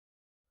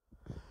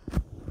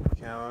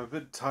Okay, I'm a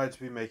bit tired to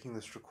be making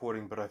this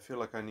recording, but I feel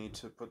like I need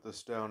to put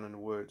this down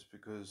in words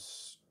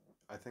because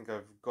I think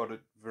I've got it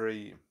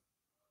very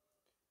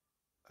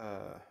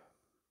uh,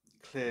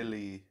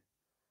 clearly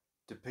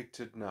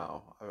depicted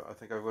now. I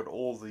think I've got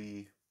all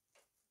the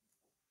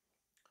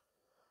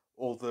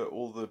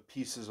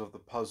pieces of the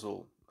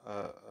puzzle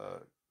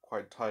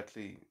quite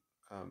tightly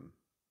um,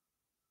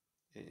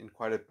 in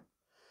quite a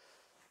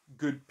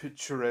good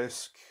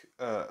picturesque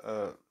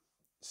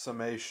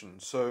summation.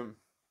 So,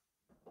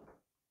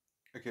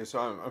 okay, so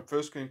I'm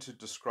first going to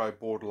describe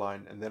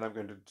borderline, and then I'm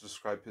going to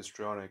describe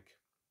histrionic,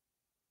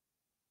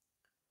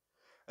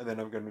 and then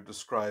I'm going to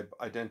describe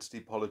identity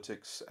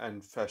politics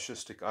and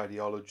fascistic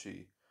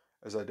ideology,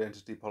 as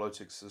identity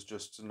politics is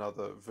just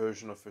another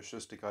version of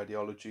fascistic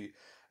ideology,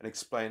 and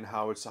explain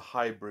how it's a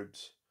hybrid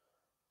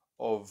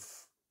of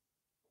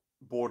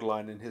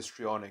borderline and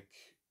histrionic.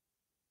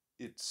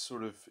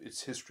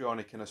 It's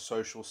histrionic in a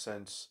social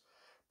sense,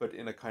 but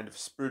in a kind of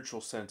spiritual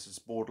sense, it's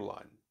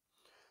borderline.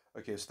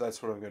 Okay, so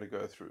that's what I'm going to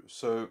go through.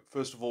 So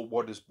first of all,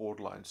 what is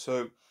borderline?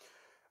 So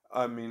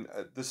I mean,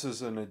 this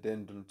is an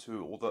addendum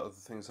to all the other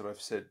things that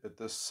I've said, but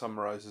this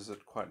summarizes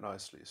it quite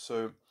nicely.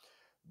 So,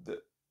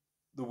 the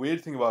the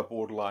weird thing about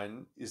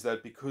borderline is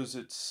that because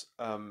it's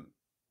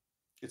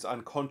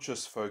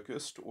unconscious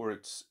focused, or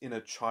it's inner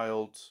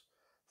child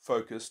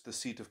focused, the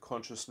seat of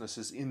consciousness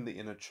is in the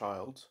inner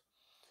child,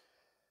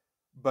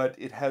 but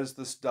it has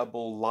this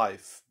double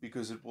life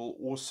because it will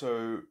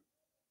also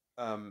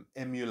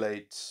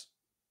emulate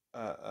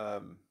uh,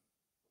 um,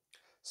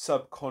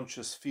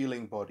 subconscious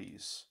feeling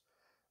bodies.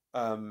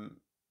 Um,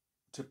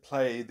 to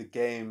play the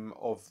game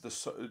of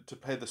to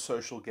play the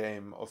social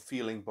game of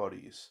feeling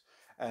bodies,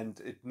 and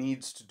it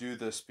needs to do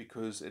this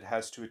because it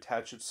has to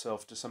attach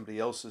itself to somebody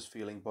else's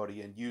feeling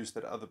body and use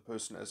that other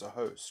person as a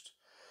host.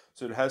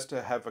 So it has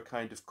to have a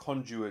kind of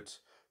conduit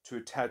to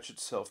attach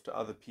itself to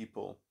other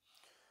people,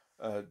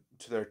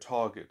 to their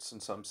targets in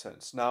some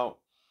sense. Now,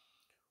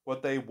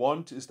 what they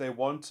want is they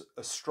want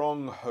a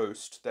strong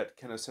host that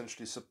can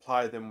essentially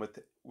supply them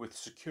with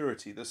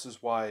security. This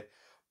is why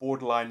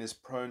borderline is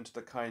prone to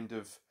the kind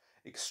of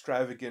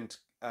extravagant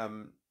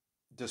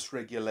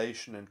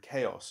dysregulation and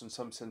chaos. In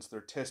some sense,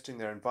 they're testing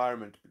their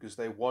environment because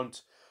they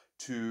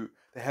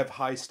have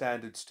high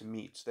standards to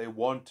meet. They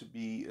want to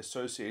be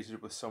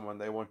associated with someone.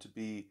 They want to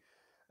be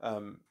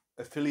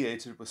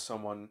affiliated with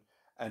someone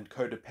and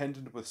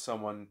codependent with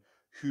someone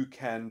who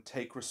can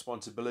take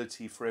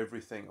responsibility for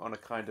everything on a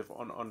kind of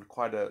on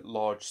quite a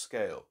large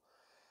scale,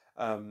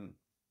 um,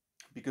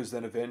 because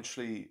then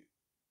eventually,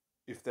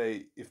 if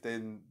they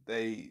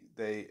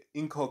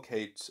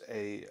inculcate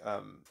a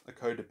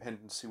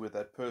codependency with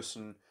that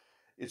person,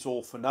 it's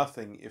all for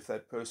nothing if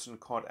that person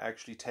can't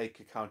actually take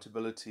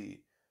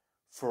accountability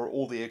for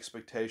all the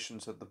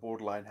expectations that the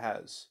borderline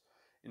has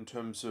in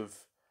terms of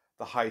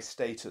the high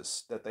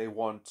status that they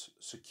want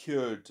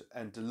secured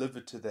and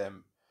delivered to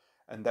them.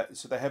 And that,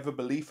 so they have a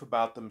belief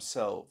about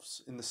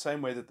themselves in the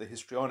same way that the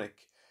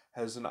histrionic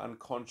has an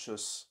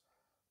unconscious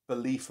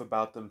belief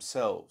about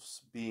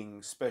themselves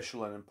being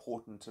special and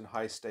important and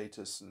high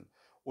status and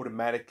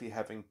automatically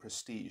having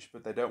prestige,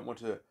 but they don't want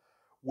to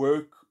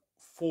work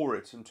for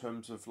it in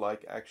terms of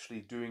like actually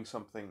doing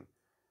something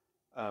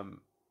um,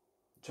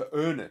 to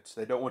earn it.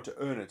 They don't want to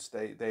earn it.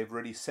 They've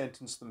already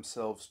sentenced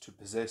themselves to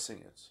possessing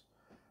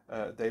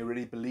it. They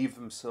really believe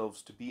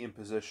themselves to be in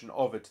possession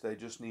of it. They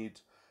just need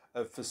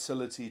a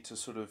facility to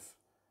sort of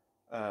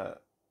uh,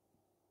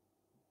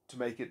 to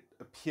make it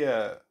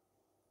appear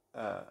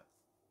uh,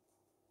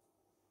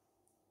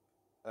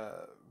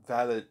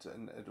 valid,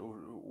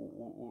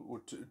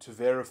 or to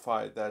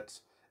verify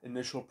that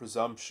initial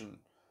presumption.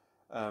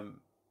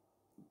 Um,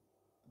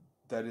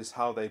 that is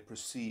how they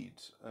proceed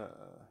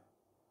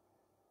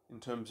in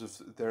terms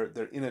of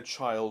their inner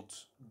child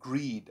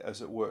greed,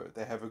 as it were.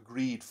 They have a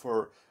greed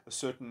for a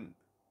certain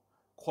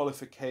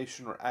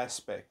qualification or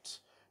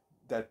aspect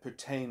that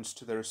pertains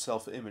to their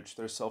self-image,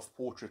 their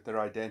self-portrait, their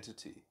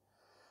identity.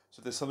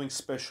 So there's something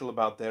special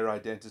about their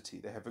identity.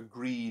 They have a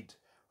greed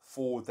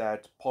for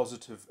that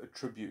positive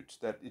attribute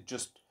that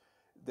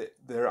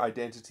their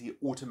identity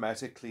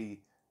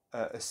automatically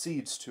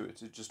accedes to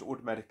it. It just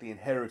automatically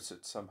inherits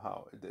it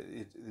somehow.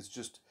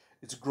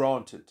 It's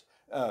granted.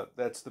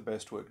 That's the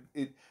best word.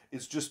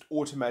 It's just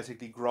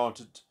automatically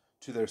granted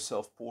to their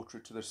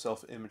self-portrait, to their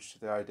self-image, to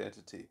their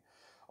identity.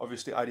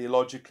 Obviously,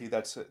 ideologically,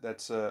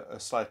 that's a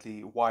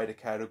slightly wider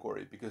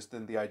category because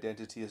then the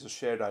identity is a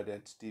shared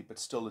identity, but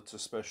still it's a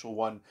special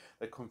one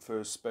that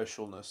confers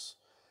specialness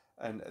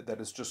and that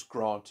is just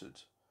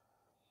granted.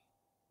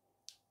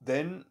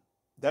 Then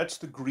that's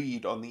the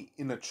greed on the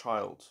inner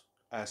child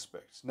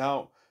aspect.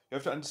 Now, you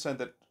have to understand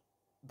that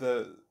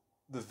the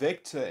the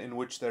vector in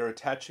which they're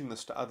attaching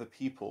this to other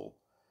people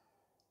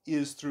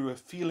is through a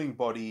feeling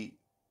body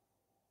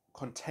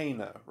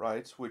container,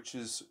 right? Which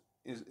is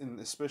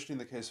especially in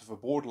the case of a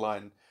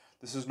borderline,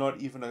 this is not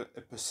even a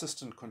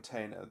persistent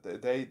container.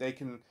 They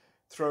can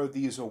throw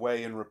these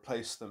away and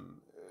replace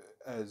them,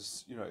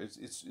 as you know.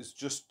 It's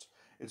just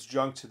it's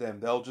junk to them.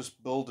 They'll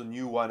just build a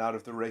new one out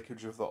of the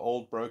wreckage of the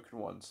old broken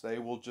ones. They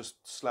will just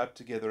slap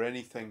together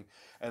anything,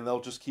 and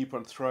they'll just keep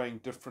on throwing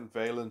different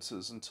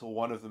valences until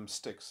one of them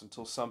sticks,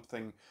 until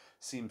something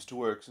seems to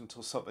work,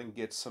 until something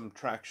gets some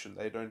traction.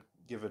 They don't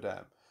give a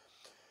damn.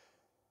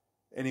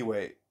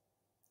 Anyway,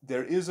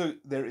 there is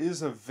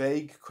a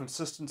vague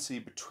consistency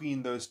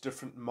between those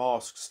different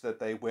masks that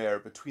they wear,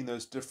 between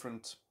those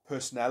different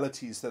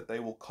personalities that they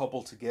will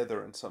cobble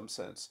together in some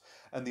sense.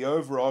 And the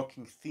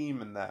overarching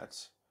theme in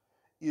that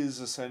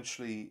is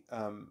essentially,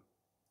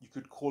 you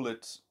could call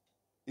it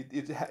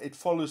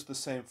follows the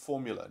same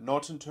formula,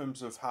 not in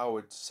terms of how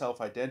it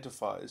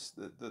self-identifies,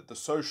 the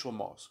social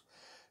mask.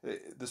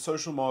 The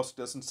social mask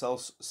doesn't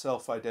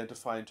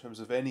self-identify in terms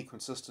of any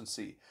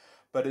consistency,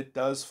 but it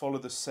does follow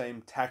the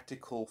same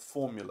tactical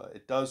formula.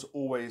 It does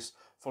always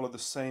follow the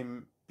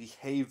same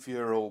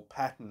behavioral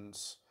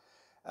patterns,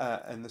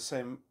 and the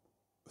same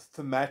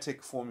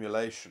thematic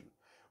formulation,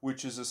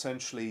 which is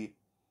essentially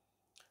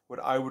what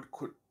I would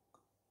call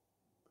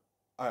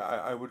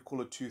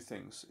it two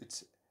things.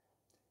 It's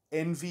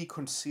envy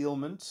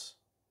concealment,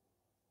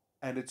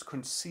 and it's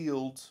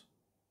concealed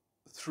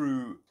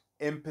through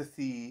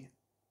empathy.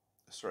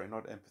 Sorry,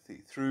 not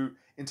empathy. Through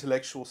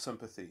intellectual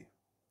sympathy,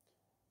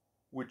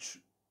 which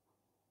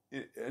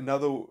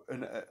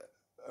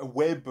a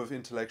web of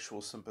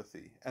intellectual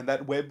sympathy, and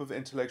that web of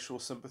intellectual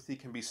sympathy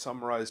can be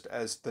summarized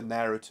as the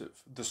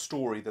narrative, the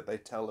story that they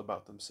tell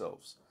about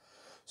themselves.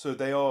 So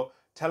they are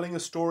telling a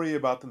story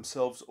about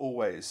themselves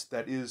always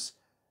that is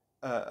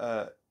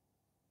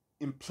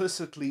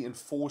implicitly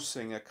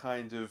enforcing a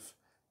kind of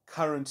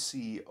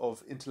currency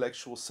of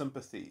intellectual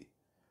sympathy,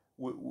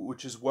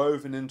 which is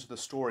woven into the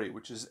story,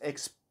 which is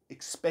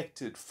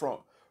expected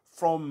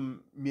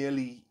from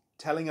merely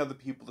telling other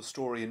people the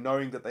story and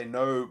knowing that they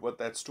know what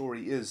that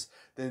story is.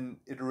 Then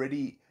it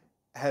already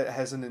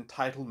has an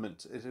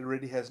entitlement, it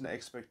already has an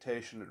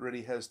expectation, it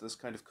already has this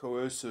kind of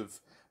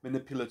coercive,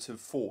 manipulative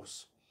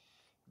force,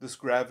 this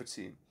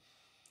gravity.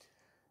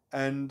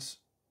 And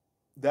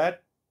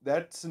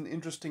that's an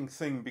interesting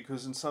thing,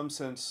 because in some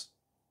sense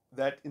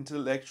that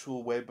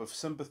intellectual web of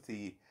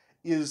sympathy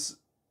is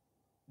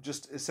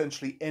just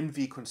essentially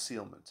envy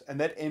concealment, and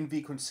that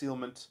envy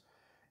concealment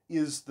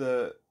is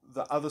the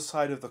other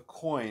side of the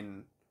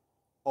coin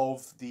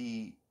of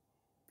the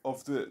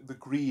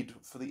greed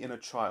for the inner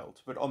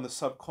child, but on the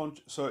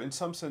subconscious. So in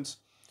some sense,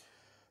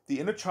 the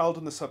inner child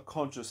and the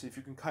subconscious, if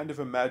you can kind of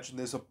imagine,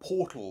 there's a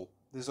portal,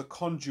 there's a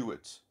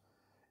conduit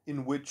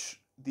in which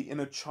the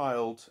inner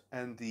child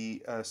and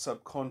the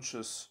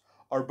subconscious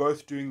are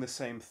both doing the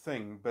same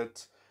thing,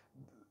 but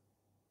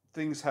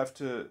things have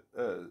to,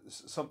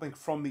 something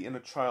from the inner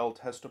child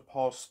has to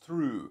pass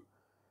through,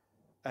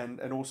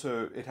 and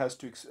also it has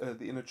to,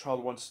 the inner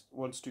child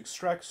wants to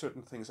extract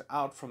certain things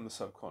out from the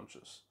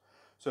subconscious.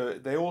 So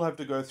they all have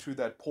to go through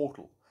that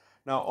portal.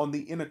 Now, on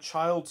the inner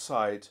child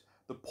side,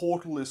 the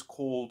portal is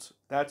called,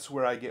 that's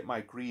where I get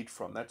my greed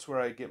from, that's where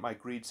I get my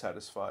greed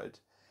satisfied.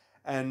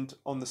 And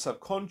on the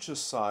subconscious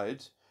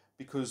side,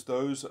 because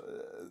those,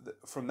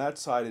 from that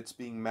side, it's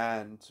being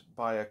manned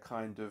by a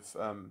kind of,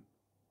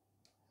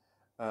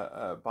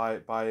 by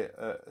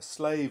a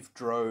slave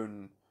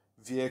drone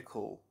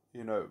vehicle,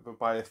 but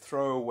by a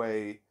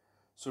throwaway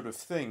sort of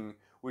thing,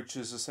 which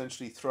is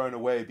essentially thrown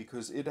away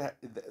because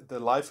the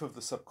life of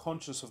the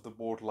subconscious of the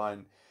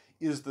borderline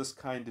is this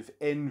kind of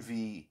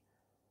envy,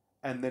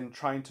 and then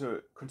trying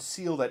to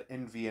conceal that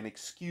envy and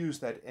excuse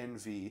that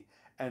envy,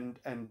 and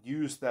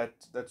use that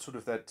sort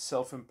of that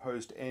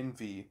self-imposed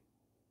envy,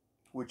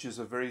 which is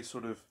a very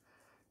sort of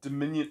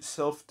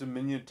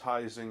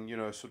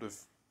self-diminutizing, sort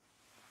of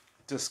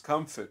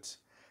discomfort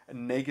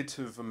and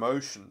negative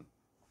emotion,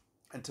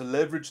 and to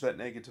leverage that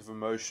negative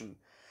emotion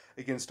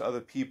against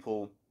other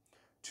people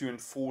to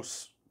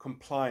enforce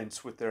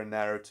compliance with their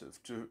narrative,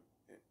 to,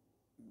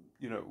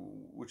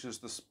 which is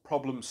this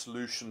problem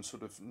solution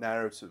sort of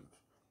narrative,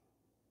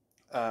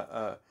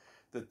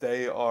 that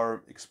they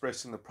are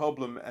expressing the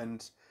problem,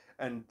 and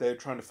they're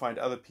trying to find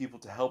other people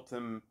to help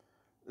them,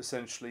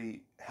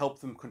 essentially help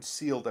them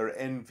conceal their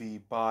envy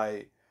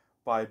by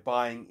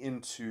buying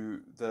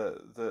into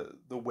the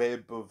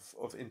web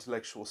of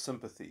intellectual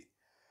sympathy.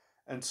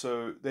 And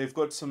so they've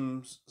got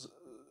some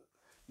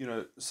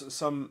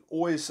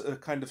always a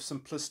kind of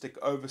simplistic,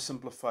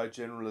 oversimplified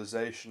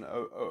generalization.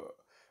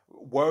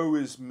 Woe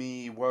is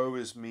me, woe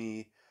is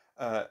me.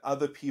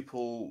 Other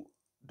people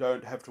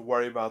don't have to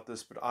worry about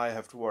this, but I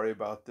have to worry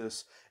about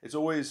this. It's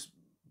always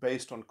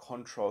based on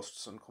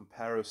contrasts and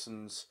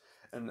comparisons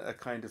and a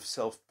kind of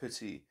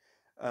self-pity.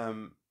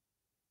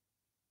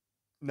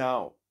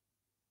 Now,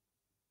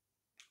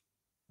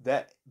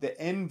 that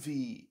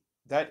envy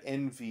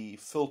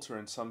filter,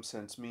 in some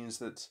sense, means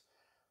that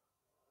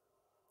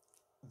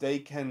they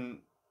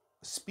can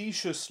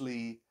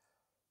speciously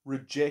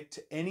reject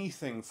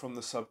anything from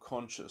the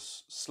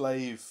subconscious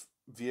slave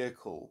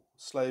vehicle,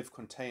 slave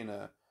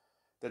container,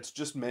 that's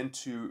just meant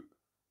to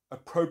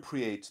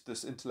appropriate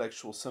this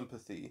intellectual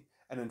sympathy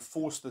and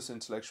enforce this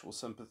intellectual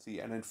sympathy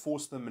and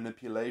enforce the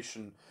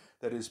manipulation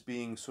that is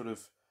being sort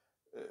of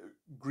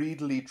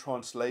greedily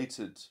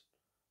translated,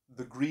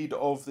 the greed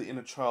of the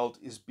inner child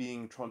is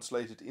being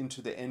translated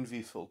into the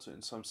envy filter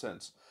in some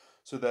sense,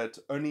 so that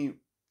only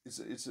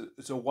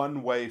it's a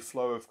one-way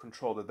flow of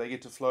control, that they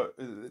get to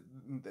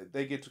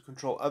they get to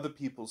control other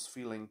people's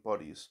feeling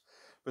bodies,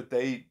 but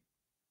they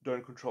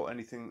don't control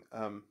anything.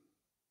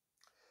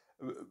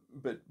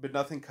 But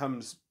nothing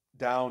comes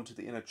down to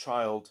the inner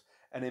child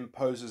and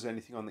imposes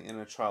anything on the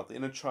inner child. The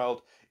inner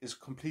child is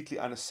completely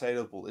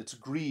unassailable. Its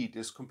greed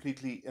is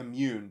completely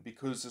immune,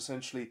 because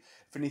essentially,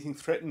 if anything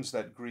threatens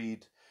that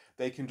greed,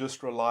 they can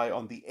just rely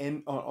on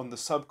on the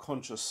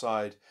subconscious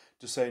side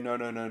to say, no,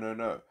 no, no, no,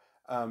 no.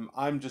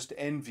 I'm just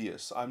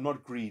envious. I'm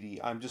not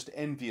greedy. I'm just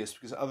envious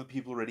because other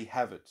people already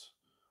have it,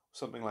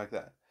 something like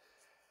that.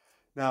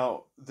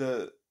 Now,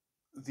 the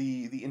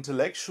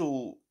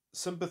intellectual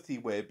sympathy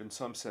web, in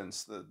some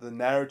sense, the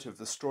narrative,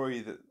 the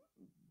story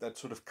that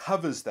sort of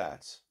covers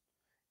that,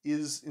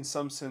 is in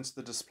some sense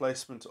the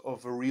displacement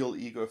of a real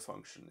ego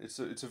function. It's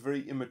a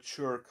very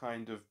immature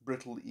kind of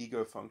brittle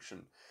ego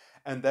function,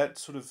 and that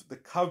sort of the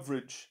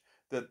coverage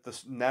that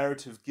this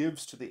narrative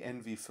gives to the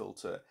envy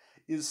filter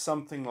is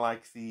something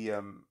like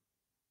uh,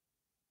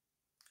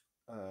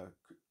 uh,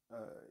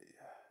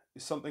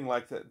 is something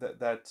like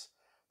that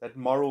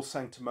moral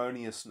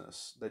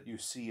sanctimoniousness that you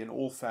see in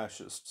all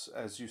fascists,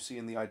 as you see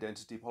in the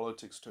identity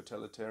politics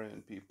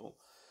totalitarian people.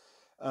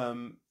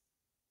 Um,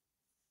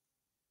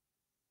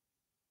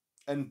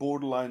 and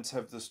borderlines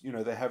have this,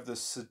 they have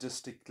this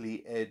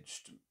sadistically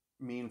edged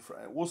mean for.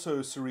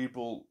 Also,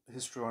 cerebral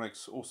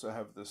histrionics also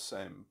have this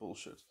same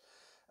bullshit.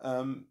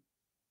 Um,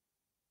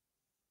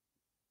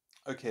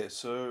 okay,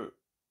 so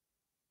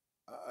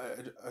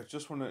I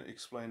just want to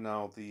explain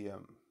now I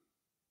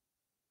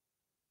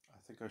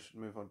think I should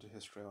move on to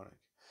histrionic.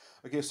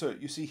 Okay, so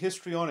you see,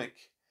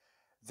 histrionic,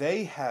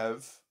 they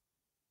have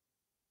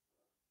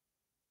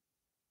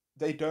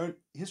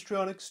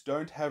histrionics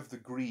don't have the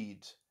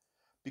greed,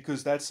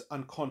 because that's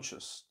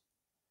unconscious.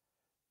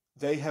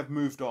 They have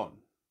moved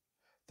on.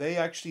 They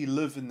actually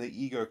live in the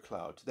ego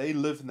cloud. They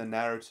live in the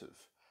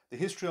narrative. The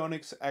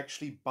histrionics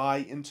actually buy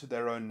into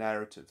their own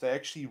narrative. They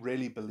actually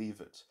really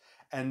believe it.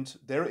 And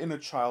their inner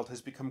child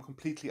has become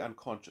completely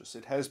unconscious.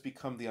 It has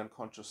become the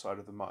unconscious side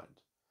of the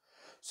mind.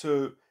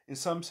 So, in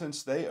some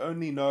sense, they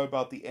only know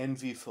about the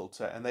envy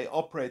filter and they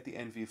operate the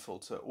envy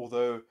filter,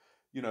 although,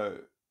 you know,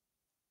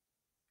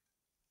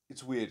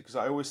 it's weird because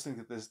I always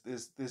think that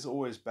there's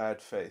always bad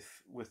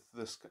faith with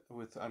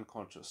with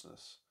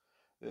unconsciousness.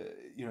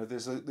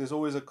 There's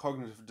always a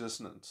cognitive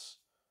dissonance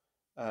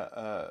uh,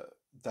 uh,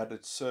 that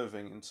it's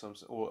serving in some,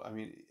 or I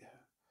mean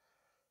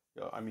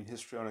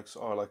histrionics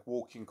are like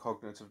walking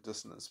cognitive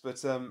dissonance.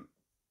 But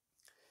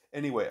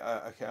anyway,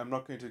 okay, I'm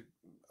not going to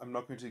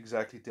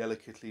exactly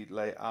delicately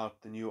lay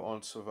out the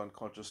nuance of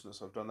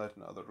unconsciousness. I've done that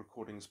in other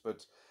recordings,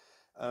 but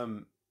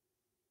um,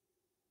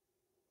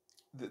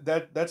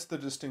 that's the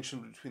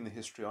distinction between the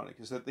histrionic,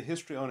 is that the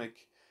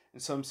histrionic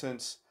in some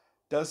sense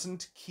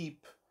doesn't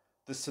keep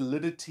the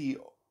solidity,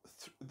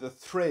 the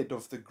thread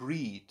of the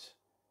greed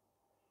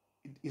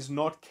is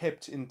not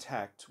kept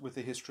intact with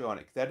the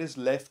histrionic. That is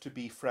left to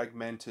be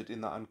fragmented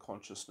in the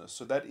unconsciousness.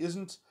 So that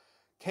isn't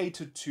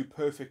catered to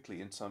perfectly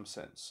in some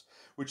sense,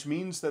 which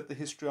means that the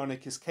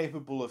histrionic is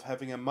capable of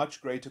having a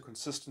much greater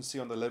consistency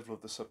on the level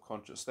of the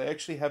subconscious. They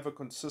actually have a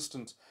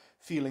consistent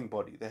feeling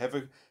body. They have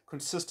a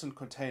consistent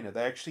container.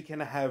 They actually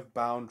can have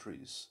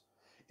boundaries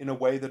in a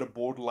way that a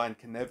borderline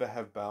can never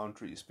have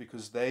boundaries,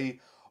 because they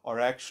are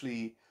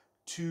actually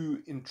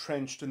too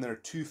entrenched in their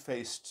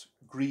two-faced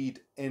greed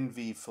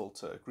envy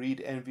filter,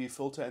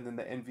 and then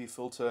the envy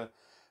filter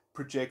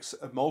projects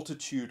a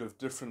multitude of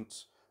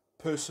different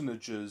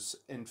personages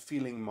and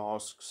feeling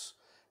masks,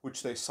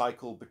 which they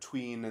cycle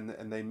between,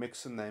 and they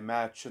mix and they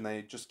match, and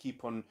they just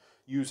keep on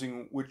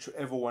using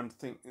whichever one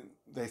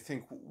they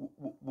think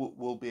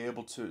will be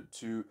able to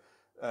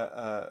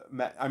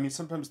I mean,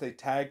 sometimes they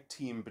tag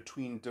team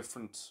between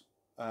different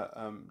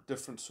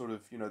sort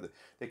of,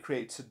 they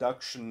create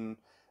seduction.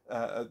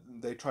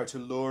 They try to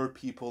lure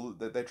people.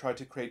 They try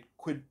to create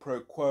quid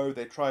pro quo.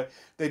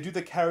 They do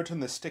the carrot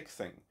and the stick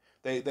thing.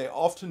 They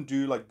often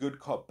do like good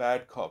cop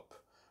bad cop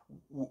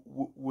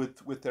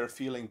with their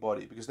feeling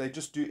body, because they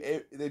just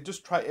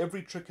try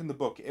every trick in the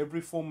book,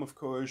 every form of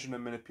coercion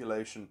and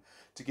manipulation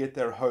to get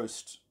their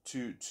host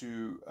to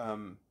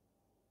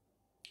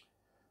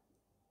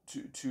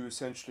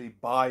essentially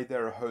buy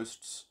their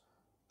host's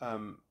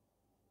um,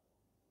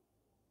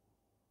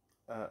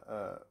 uh,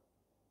 uh,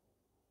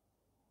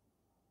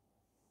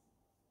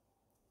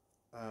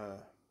 uh,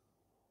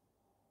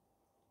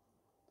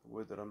 the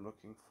word that I'm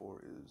looking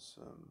for is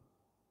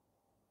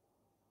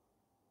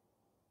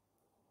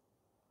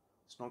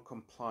it's not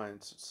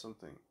compliance. It's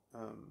something.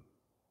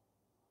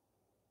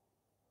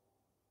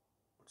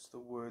 What's the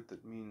word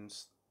that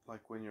means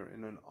like when you're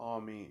in an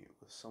army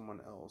with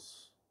someone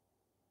else?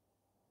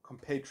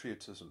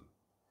 Compatriotism.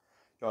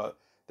 Yeah,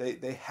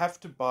 they have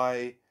to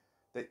buy.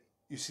 They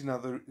you see now,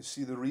 the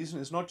reason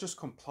is not just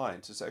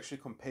compliance, it's actually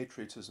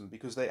compatriotism,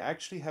 because they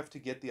actually have to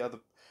get the other.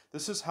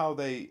 This is how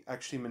they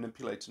actually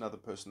manipulate another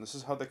person. This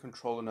is how they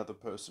control another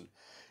person,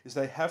 is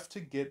they have to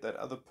get that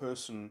other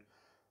person.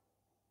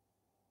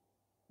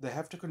 They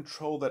have to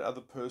control that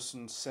other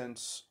person's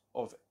sense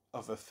of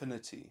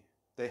affinity.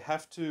 They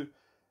have to.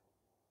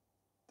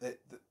 They,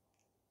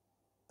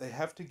 they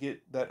have to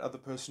get that other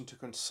person to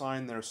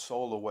consign their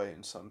soul away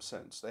in some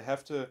sense. They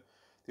have to.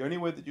 The only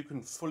way that you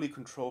can fully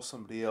control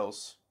somebody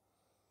else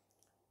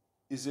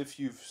is if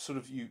you've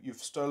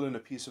stolen a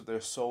piece of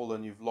their soul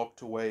and you've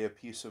locked away a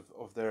piece of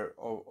their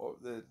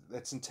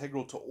that's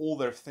integral to all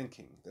their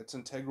thinking, that's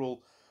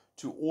integral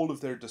to all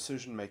of their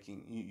decision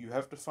making. You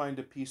have to find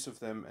a piece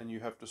of them and you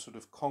have to sort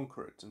of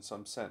conquer it in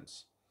some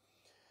sense.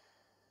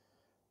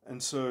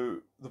 And so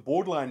the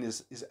borderline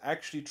is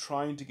actually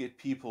trying to get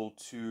people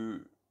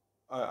to,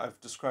 I've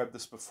described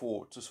this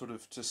before, to sort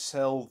of to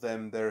sell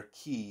them their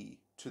key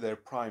to their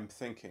prime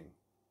thinking.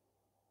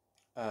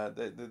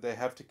 They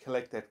have to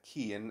collect that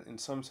key, and in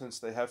some sense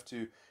they have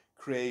to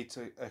create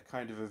a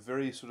kind of a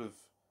very sort of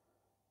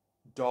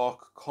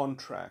dark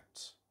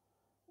contract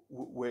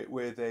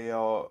where they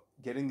are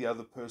getting the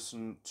other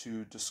person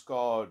to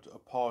discard a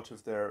part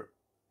of their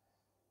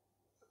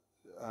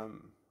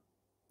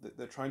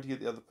they're trying to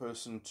get the other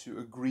person to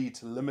agree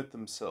to limit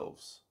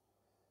themselves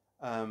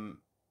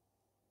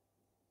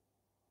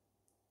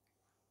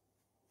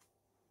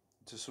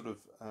to sort of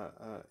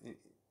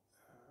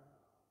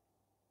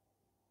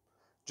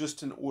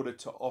just in order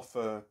to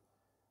offer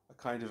a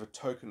kind of a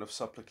token of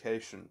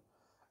supplication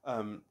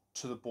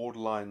to the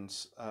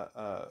borderline's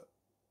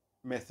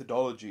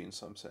methodology in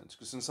some sense,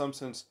 because in some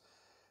sense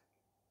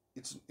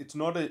it's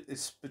not a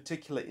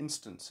particular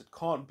instance. It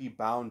can't be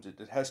bounded.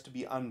 It has to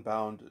be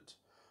unbounded.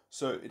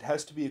 So it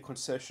has to be a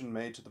concession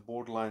made to the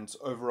borderline's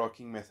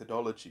overarching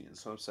methodology in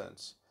some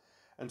sense.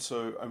 And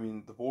so, I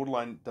mean, the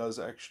borderline does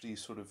actually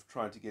sort of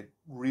try to get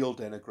real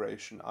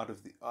denigration out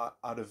of the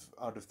out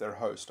of their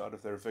host, out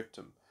of their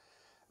victim.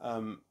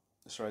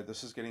 Sorry,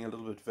 this is getting a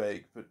little bit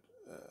vague, but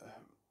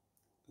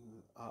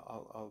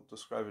I'll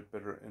describe it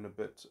better in a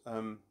bit.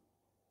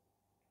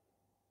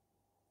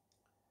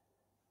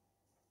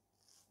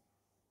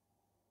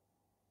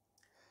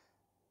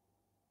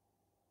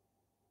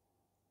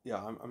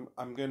 Yeah,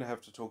 I'm going to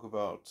have to talk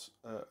about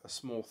a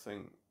small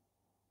thing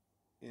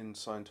in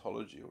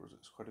Scientology, or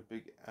it's quite a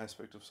big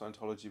aspect of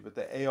Scientology, but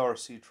the ARC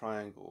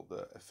triangle,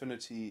 the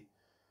affinity,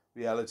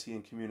 reality,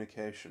 and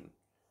communication.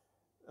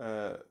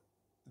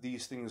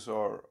 These things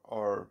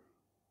are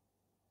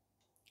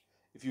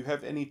if you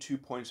have any 2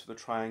 points of the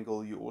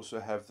triangle, you also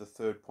have the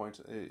third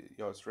point.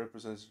 It's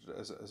represented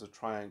as a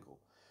triangle,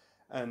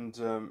 and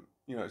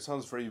it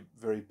sounds very,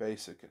 very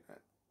basic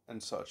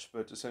and such,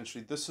 but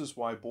essentially this is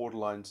why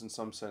borderlines in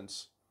some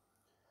sense,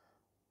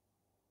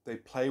 they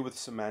play with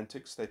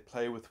semantics, they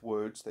play with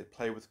words, they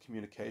play with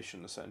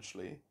communication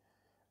essentially,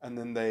 and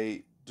then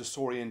they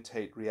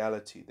disorientate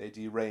reality, they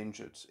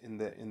derange it in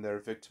their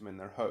victim, in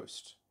their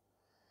host.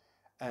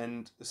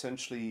 And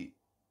essentially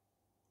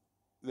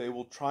they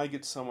will try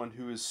get someone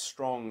who is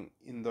strong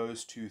in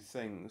those two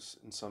things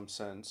in some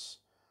sense,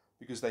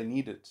 because they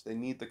need it. They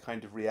need the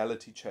kind of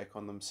reality check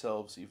on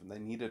themselves even. They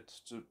need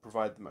it to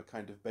provide them a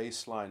kind of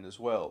baseline as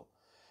well.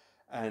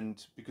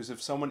 And because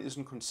if someone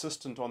isn't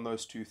consistent on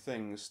those two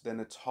things, then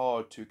it's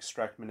hard to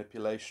extract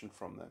manipulation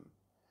from them.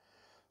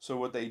 So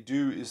what they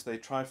do is they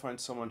try to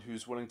find someone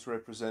who's willing to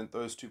represent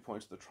those 2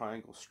 points of the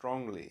triangle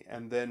strongly,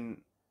 and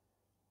then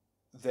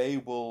they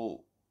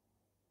will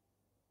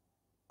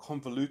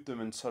convolute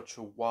them in such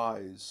a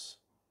wise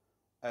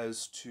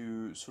as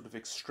to sort of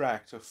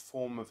extract a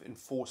form of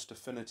enforced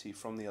affinity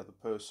from the other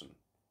person.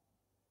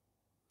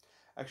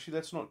 Actually,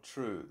 that's not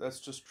true. That's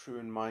just true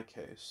in my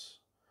case.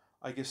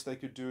 I guess they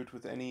could do it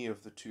with any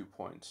of the 2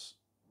 points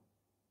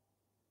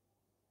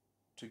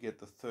to get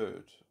the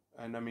third.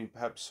 And I mean,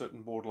 perhaps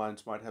certain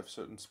borderlines might have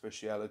certain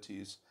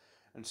specialities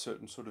and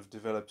certain sort of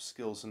developed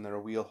skills in their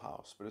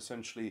wheelhouse. But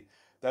essentially,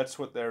 that's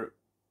what their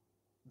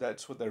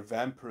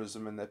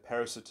vampirism and their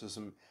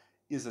parasitism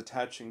is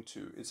attaching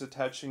to. It's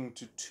attaching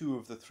to 2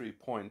 of the 3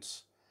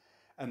 points,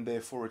 and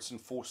therefore it's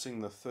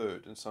enforcing the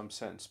third in some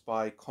sense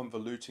by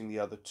convoluting the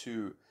other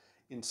 2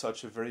 in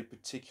such a very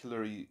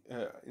particular in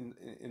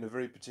a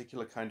very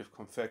particular kind of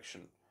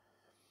confection.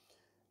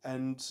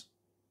 And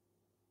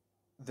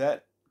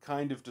that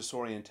kind of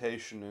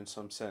disorientation in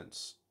some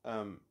sense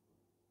I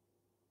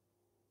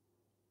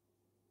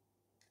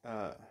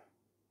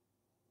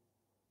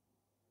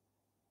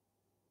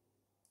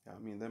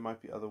mean, there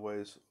might be other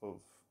ways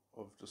of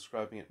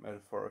describing it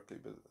metaphorically,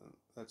 but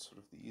that's sort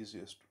of the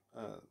easiest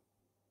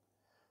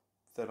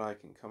that I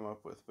can come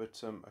up with. But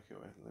okay,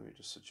 wait, let me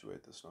just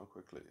situate this now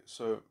quickly.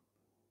 So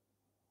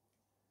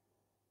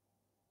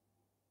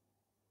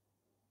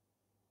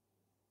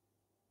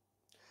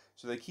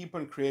they keep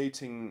on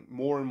creating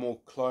more and more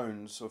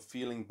clones of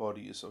feeling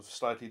bodies of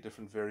slightly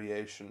different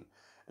variation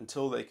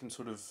until they can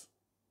sort of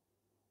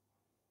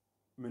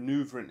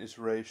maneuver an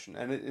iteration.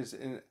 And it is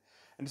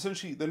And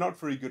essentially, they're not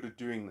very good at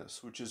doing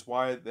this, which is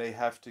why they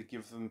have to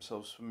give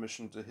themselves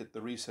permission to hit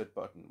the reset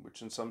button,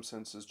 which in some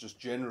sense is just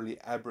generally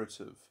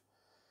aberrative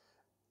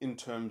in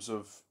terms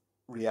of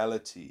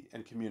reality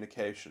and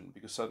communication,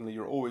 because suddenly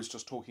you're always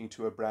just talking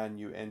to a brand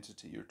new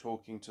entity. You're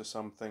talking to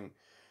something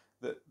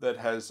that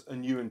has a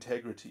new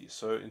integrity.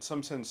 So in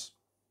some sense,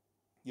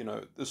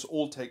 this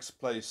all takes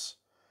place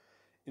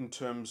in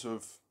terms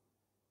of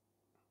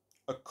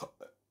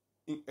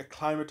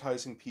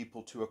acclimatizing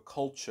people to a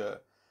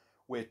culture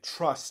where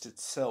trust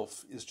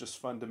itself is just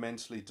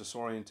fundamentally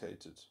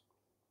disorientated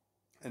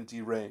and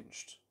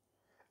deranged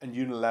and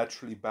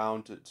unilaterally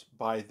bounded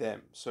by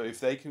them. So if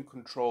they can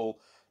control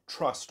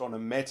trust on a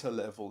meta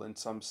level in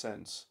some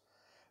sense,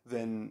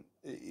 then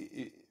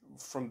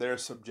from their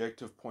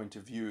subjective point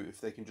of view, if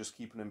they can just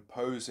keep on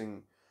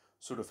imposing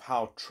sort of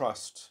how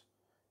trust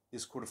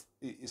is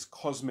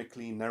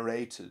cosmically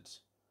narrated,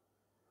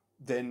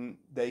 then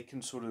they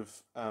can sort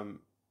of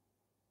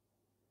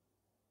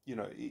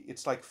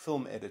it's like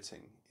film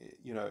editing.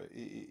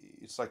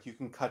 It's like you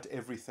can cut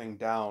everything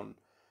down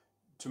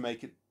to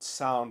make it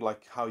sound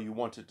like how you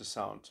want it to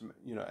sound.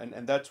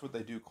 And that's what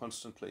they do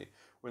constantly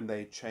when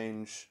they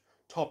change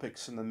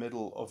topics in the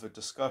middle of a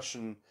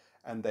discussion,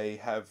 and they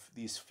have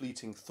these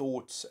fleeting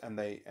thoughts, and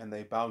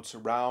they bounce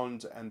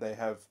around, and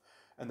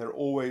they're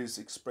always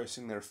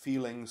expressing their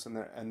feelings,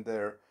 and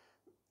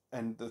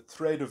the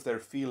thread of their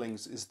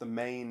feelings is the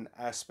main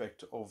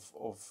aspect of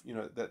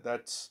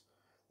that's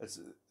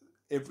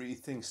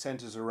everything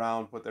centers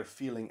around what they're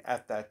feeling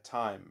at that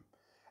time.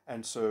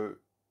 And so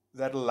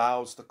that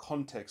allows the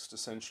context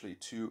essentially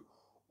to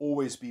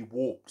always be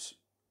warped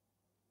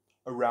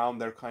around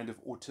their kind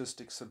of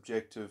autistic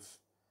subjective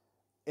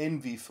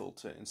envy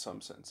filter in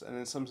some sense. And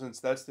in some sense,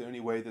 that's the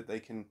only way that they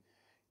can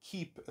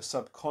keep a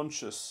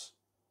subconscious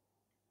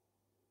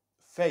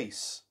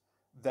face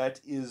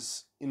that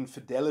is in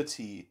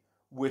fidelity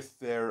with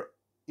their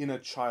inner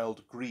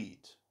child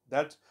greed.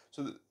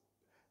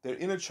 Their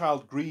inner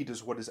child greed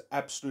is what is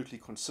absolutely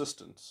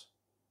consistent.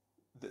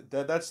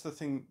 That's the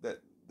thing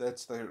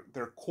that's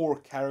their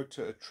core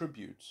character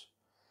attribute.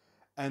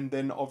 And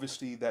then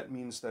obviously that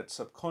means that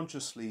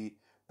subconsciously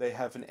they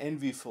have an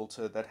envy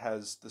filter that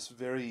has this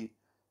very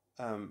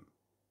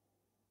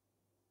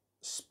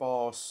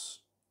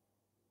sparse,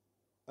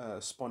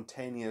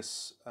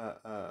 spontaneous,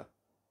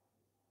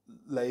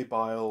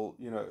 labile,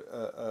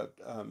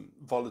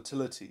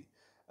 volatility.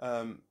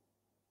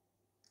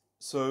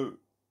 So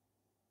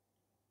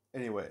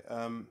anyway,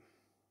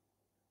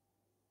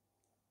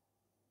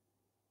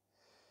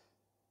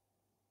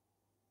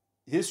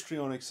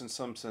 histrionics in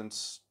some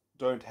sense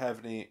don't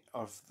have they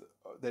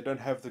don't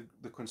have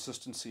the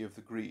consistency of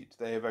the greed.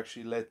 They have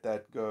actually let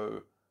that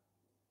go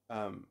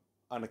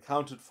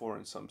unaccounted for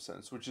in some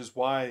sense, which is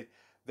why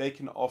they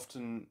can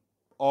often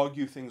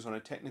argue things on a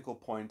technical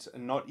point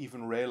and not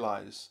even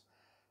realize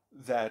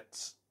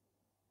that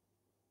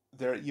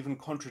they're even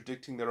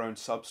contradicting their own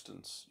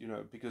substance,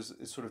 because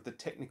it's sort of the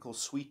technical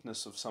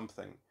sweetness of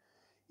something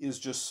is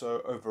just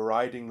so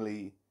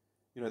overridingly,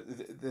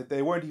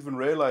 they won't even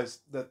realize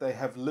that they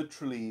have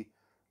literally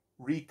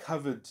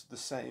recovered the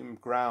same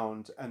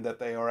ground, and that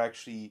they are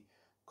actually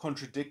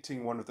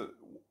contradicting one of the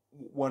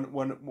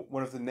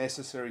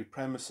necessary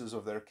premises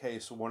of their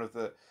case, or one of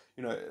the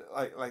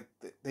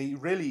they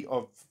really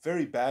are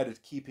very bad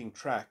at keeping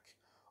track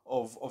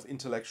of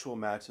intellectual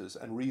matters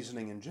and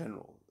reasoning in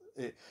general.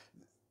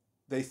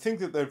 They think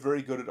that they're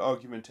very good at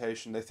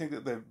argumentation. They think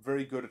that they're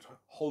very good at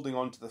holding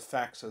on to the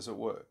facts, as it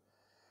were,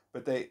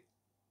 but they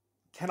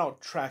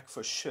cannot track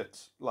for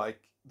shit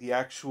like the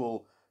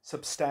actual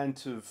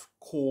substantive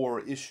core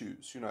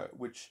issues,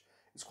 which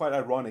is quite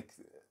ironic.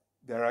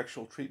 Their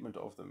actual treatment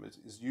of them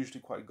is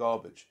usually quite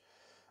garbage.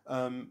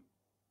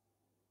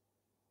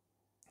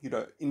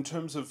 In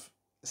terms of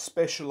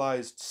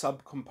specialized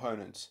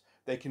subcomponents,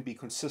 they can be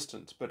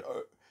consistent, but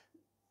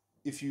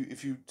if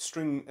you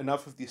string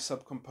enough of these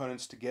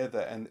subcomponents together,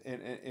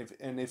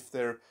 and if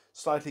they're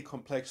slightly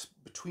complex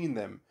between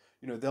them,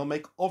 they'll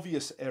make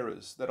obvious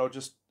errors that are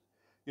just,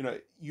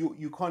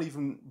 you can't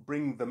even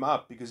bring them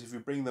up, because if you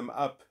bring them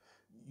up,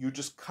 you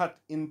just cut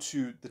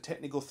into the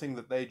technical thing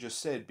that they just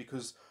said,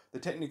 because the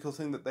technical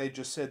thing that they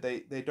just said,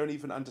 they don't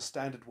even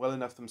understand it well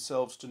enough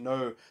themselves to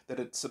know that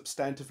it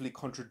substantively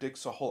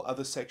contradicts a whole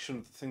other section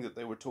of the thing that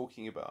they were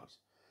talking about.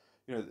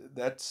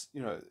 That's,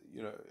 I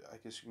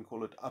guess you can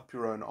call it up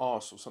your own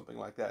arse or something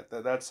like that.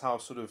 That's how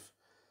sort of,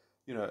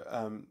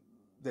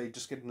 they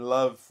just get in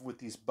love with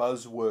these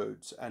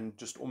buzzwords and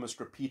just almost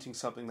repeating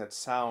something that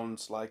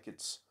sounds like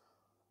it's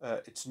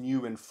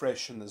new and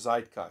fresh in the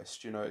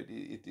zeitgeist.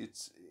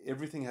 It's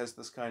everything has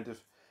this kind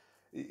of,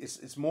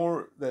 it's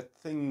more that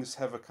things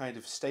have a kind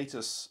of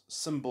status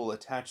symbol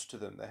attached to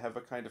them. They have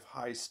a kind of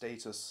high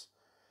status,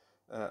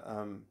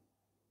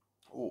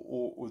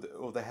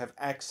 or they have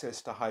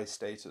access to high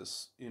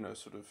status,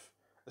 sort of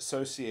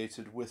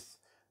associated with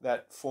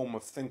that form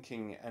of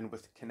thinking and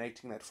with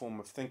connecting that form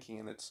of thinking.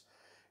 And it's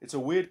a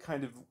weird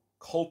kind of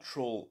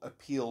cultural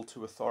appeal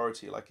to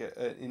authority, like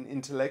an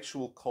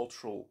intellectual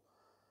cultural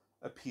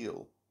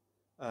appeal.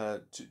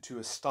 to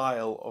a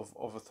style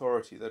of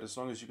authority, that as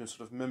long as you can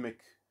sort of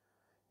mimic,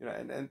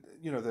 and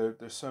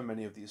there's so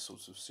many of these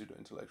sorts of pseudo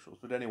intellectuals.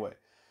 But anyway,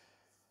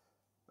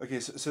 okay,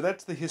 so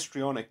that's the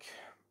histrionic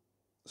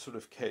sort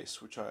of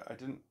case, which I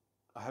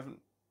haven't.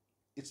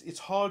 It's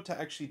hard to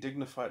actually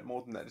dignify it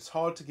more than that. It's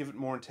hard to give it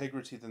more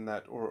integrity than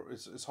that, or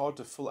it's hard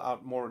to fill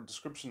out more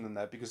description than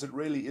that, because it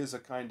really is a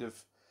kind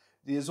of,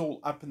 it is all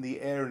up in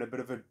the air in a bit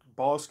of a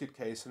basket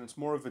case, and it's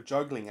more of a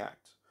juggling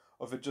act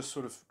of it just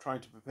sort of trying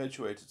to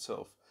perpetuate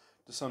itself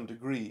to some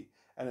degree,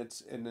 and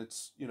it's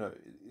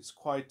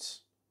quite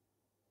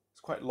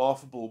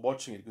laughable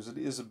watching it, because it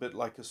is a bit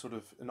like a sort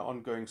of an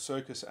ongoing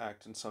circus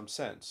act in some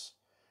sense,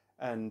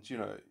 and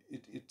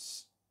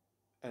it's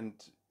and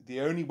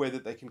the only way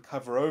that they can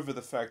cover over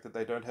the fact that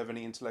they don't have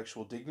any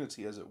intellectual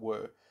dignity, as it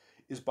were,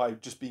 is by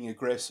just being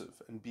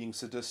aggressive and being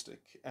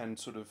sadistic and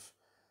sort of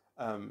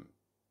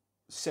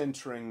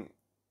centering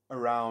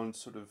around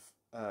sort of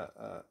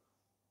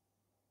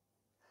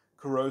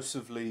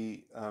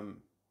corrosively,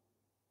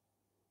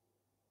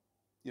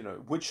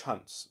 witch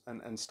hunts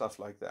and stuff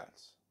like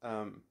that.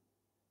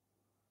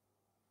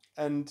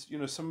 And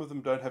some of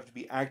them don't have to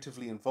be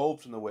actively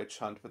involved in the witch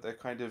hunt, but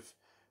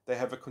they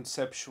have a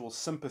conceptual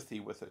sympathy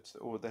with it,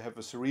 or they have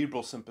a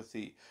cerebral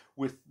sympathy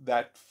with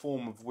that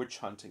form of witch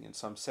hunting in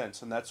some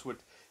sense, and that's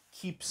what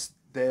keeps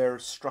their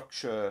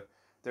structure,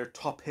 their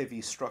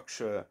top-heavy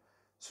structure,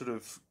 sort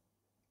of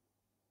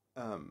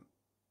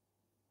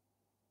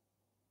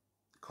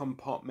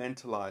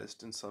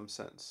compartmentalized in some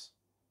sense.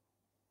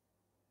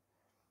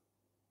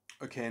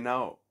 Okay,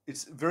 now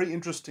it's very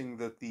interesting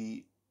that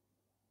the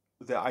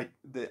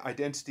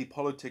identity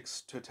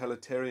politics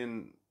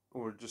totalitarian,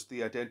 or just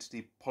the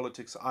identity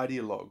politics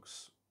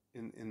ideologues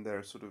in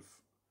their sort of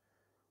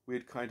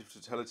weird kind of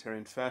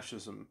totalitarian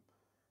fascism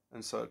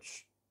and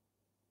such,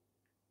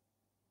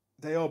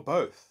 they are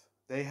both.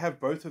 They have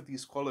both of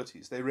these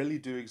qualities. They really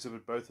do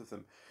exhibit both of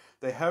them.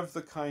 They have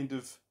the kind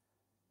of,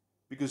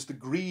 because the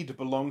greed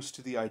belongs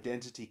to the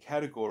identity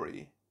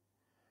category,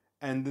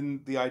 and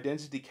then the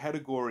identity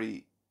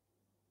category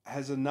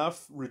has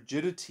enough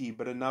rigidity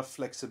but enough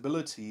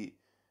flexibility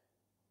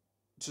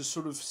to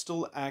sort of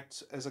still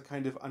act as a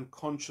kind of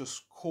unconscious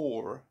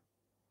core,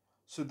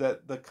 so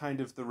that the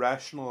kind of the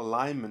rational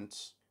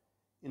alignment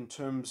in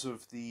terms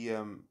of the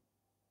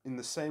in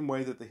the same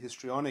way that the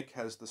histrionic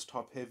has this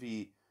top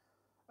heavy,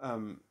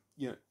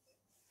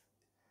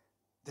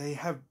 they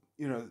have,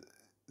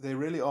 they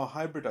really are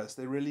hybridized.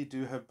 They really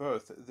do have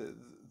both.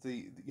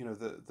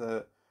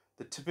 The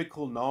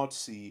typical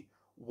Nazi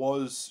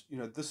was,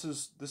 this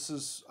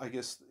is I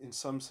guess in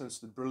some sense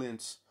the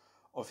brilliance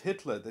of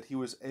Hitler, that he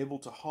was able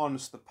to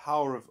harness the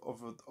power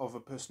of a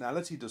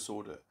personality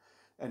disorder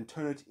and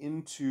turn it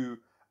into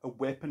a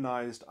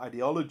weaponized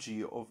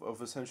ideology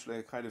of essentially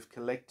a kind of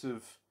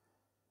collective,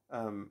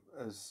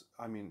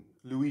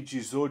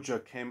 Luigi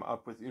Zorja came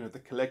up with, the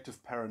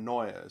collective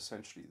paranoia,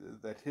 essentially,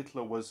 that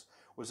Hitler was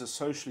a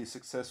socially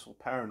successful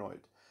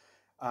paranoid.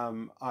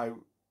 I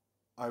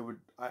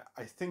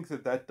think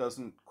that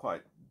doesn't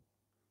quite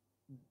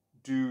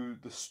do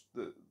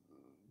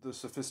the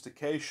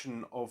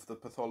sophistication of the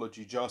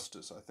pathology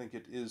justice. I think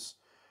it is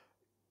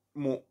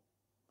more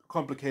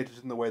complicated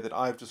in the way that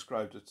I've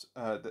described it,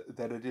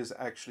 that it is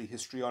actually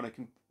histrionic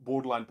and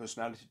borderline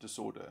personality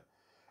disorder,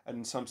 and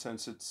in some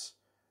sense it's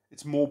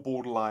more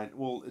borderline.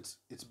 Well,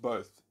 it's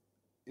both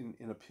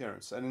in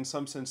appearance, and in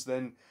some sense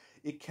then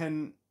it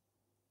can,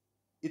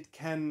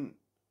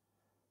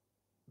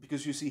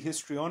 because you see,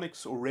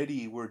 histrionics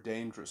already were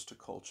dangerous to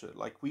culture.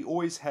 Like, we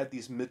always had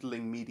these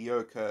middling,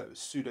 mediocre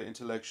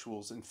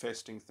pseudo-intellectuals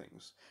infesting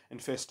things,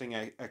 infesting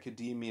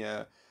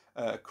academia,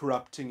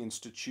 corrupting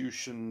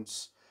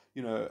institutions.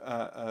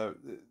 They're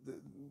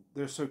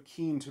so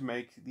keen to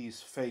make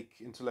these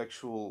fake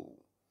intellectual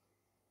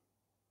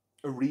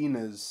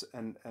arenas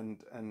and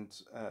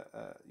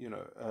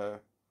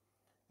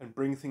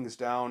bring things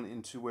down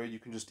into where you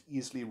can just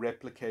easily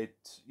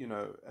replicate,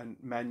 and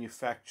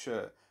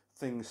manufacture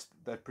things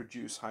that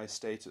produce high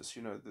status.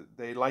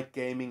 They like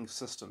gaming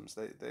systems.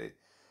 They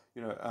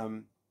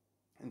in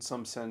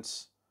some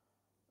sense,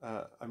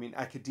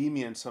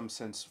 academia in some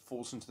sense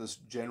falls into this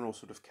general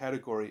sort of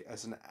category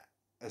as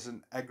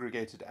an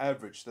aggregated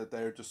average, that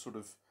they're just sort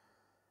of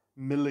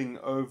milling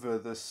over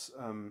this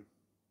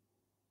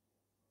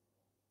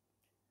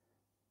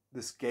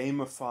this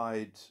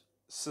gamified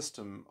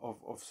system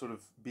of sort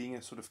of being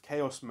a sort of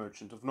chaos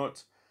merchant, of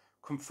not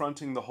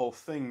confronting the whole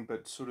thing,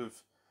 but sort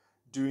of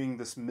doing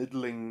this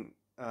middling,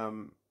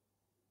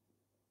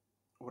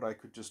 what I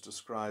could just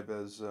describe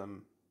as, it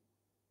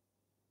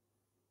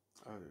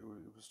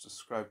was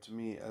described to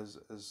me as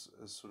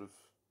sort of,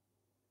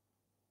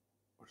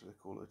 what do they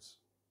call it?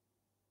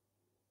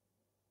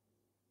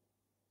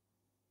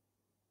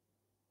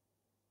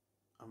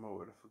 Oh my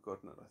word, I've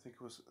forgotten it. I think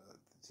it was,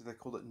 they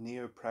called it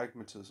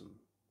neo-pragmatism,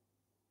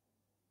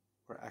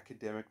 or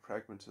academic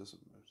pragmatism.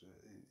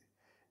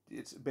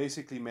 It's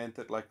basically meant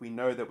that, like, we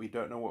know that we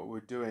don't know what we're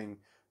doing,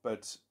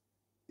 but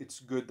it's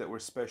good that we're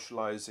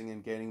specializing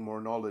and gaining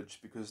more knowledge,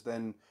 because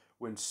then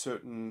when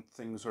certain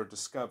things are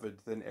discovered,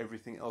 then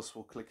everything else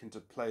will click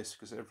into place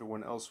because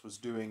everyone else was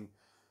doing,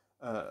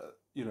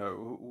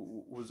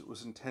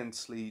 was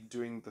intensely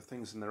doing the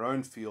things in their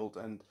own field,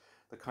 and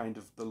the kind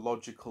of the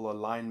logical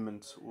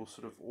alignment will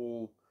sort of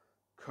all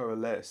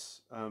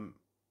coalesce.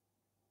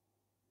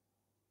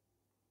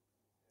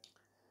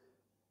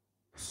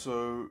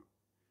 So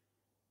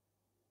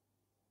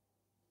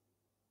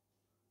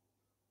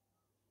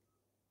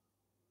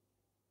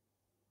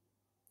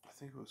I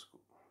think it was cool.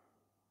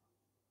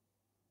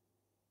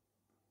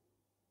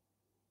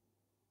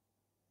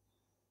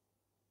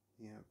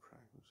 Yeah,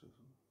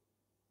 pragmatism.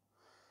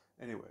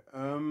 Anyway,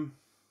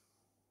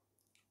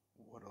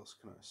 what else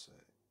can I say?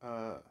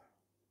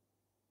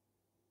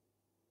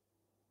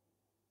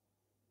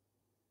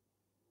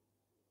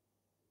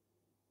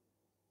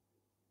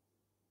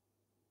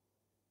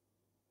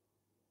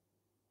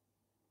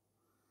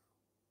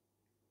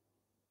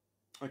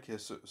 Okay,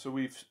 so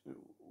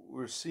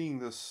we're seeing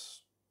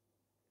this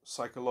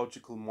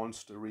psychological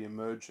monster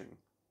re-emerging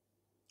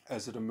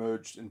as it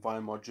emerged in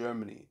Weimar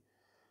Germany.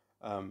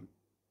 Um,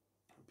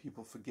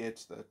 People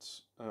forget that,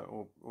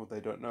 or they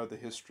don't know the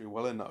history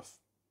well enough.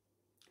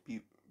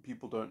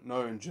 People don't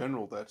know in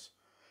general that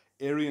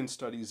Aryan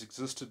studies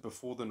existed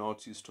before the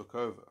Nazis took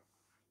over,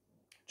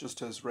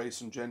 just as race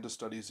and gender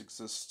studies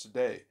exist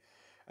today,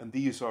 and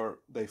they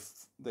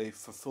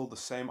fulfill the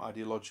same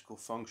ideological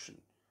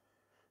function.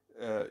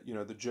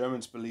 The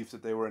Germans believed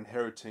that they were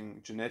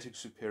inheriting genetic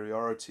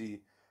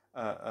superiority.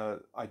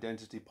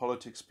 Identity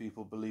politics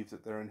people believe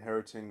that they're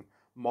inheriting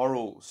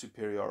moral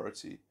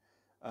superiority.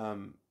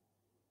 Um,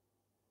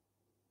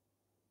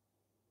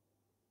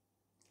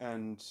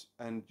 and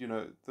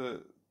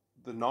the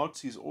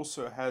Nazis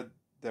also had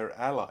their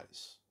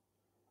allies.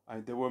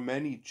 There were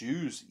many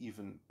Jews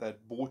even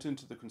that bought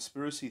into the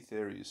conspiracy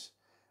theories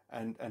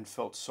and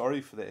felt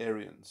sorry for the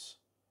Aryans,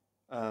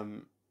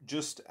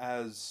 just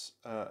as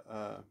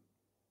uh,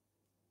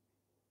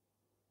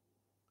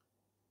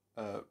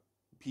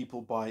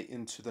 people buy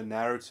into the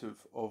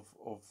narrative of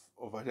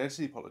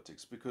identity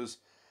politics, because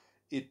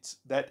it's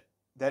that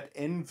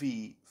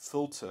envy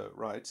filter,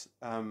 right?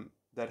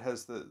 That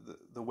has the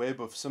web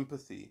of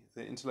sympathy,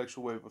 the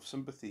intellectual web of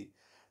sympathy,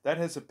 that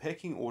has a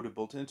pecking order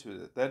built into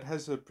it. That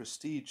has a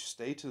prestige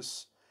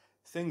status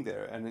thing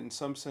there, and in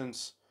some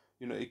sense,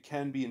 it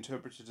can be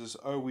interpreted as,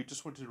 oh, we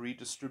just want to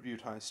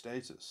redistribute high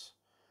status.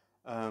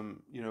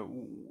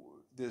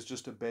 There's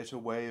just a better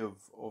way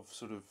of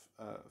sort of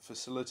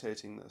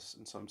facilitating this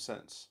in some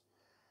sense.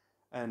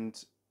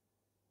 And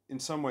in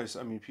some ways,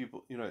 I mean,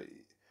 people,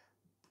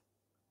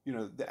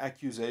 the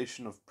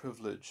accusation of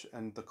privilege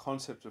and the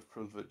concept of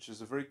privilege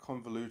is a very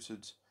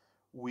convoluted,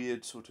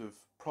 weird sort of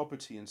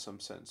property in some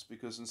sense,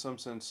 because in some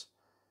sense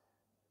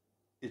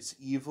it's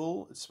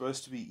evil, it's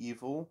supposed to be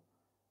evil,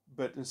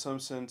 but in some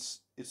sense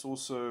it's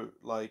also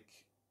like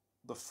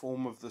the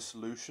form of the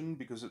solution,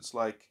 because it's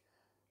like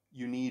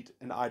you need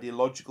an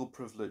ideological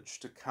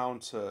privilege to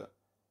counter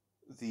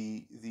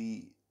the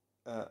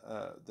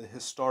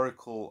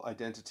historical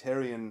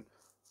identitarian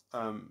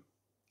um,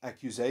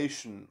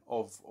 accusation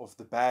of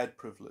the bad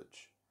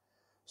privilege.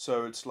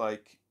 So it's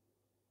like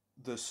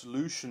the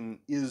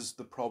solution is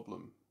the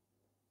problem.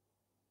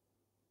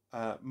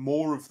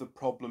 More of the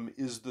problem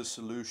is the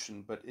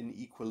solution, but in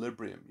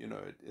equilibrium.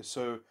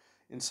 So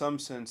in some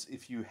sense,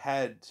 if you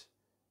had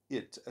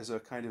it as a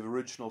kind of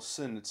original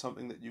sin, it's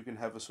something that you can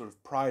have a sort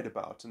of pride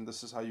about, and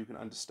this is how you can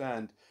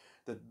understand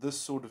that this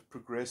sort of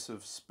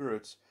progressive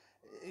spirit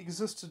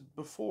existed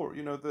before.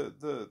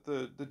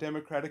 The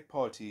Democratic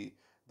Party,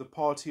 the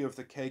party of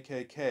the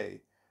KKK.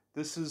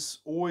 This has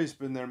always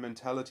been their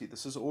mentality.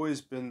 This has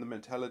always been the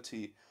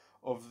mentality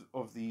of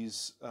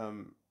these uh,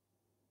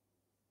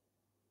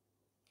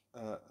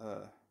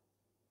 uh,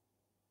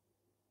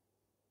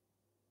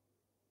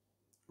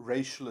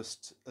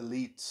 racialist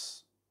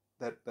elites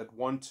that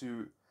want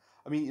to.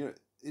 I mean,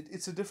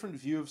 it's a different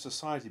view of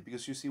society,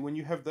 because you see, when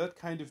you have that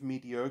kind of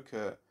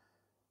mediocre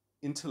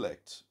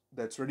intellect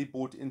that's really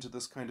bought into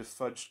this kind of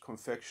fudged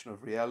confection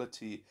of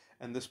reality,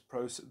 and this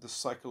process, this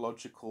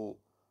psychological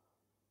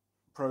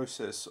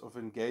process of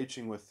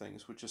engaging with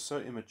things, which is so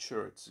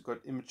immature, it's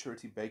got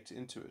immaturity baked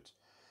into it.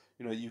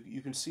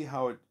 You can see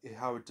how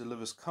it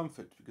delivers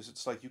comfort, because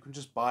it's like you can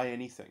just buy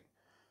anything.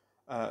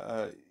 uh,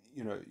 uh,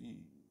 you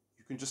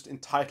can just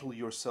entitle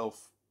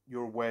yourself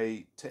your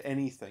way to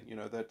anything.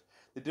 That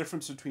the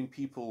difference between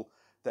people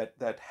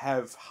that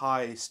have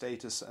high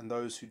status and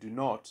those who do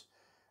not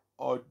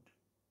are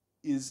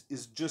is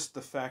just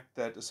the fact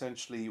that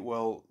essentially,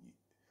 well,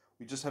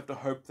 we just have to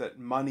hope that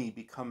money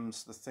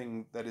becomes the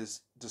thing that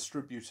is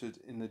distributed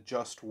in a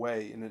just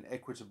way, in an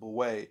equitable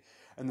way,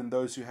 and then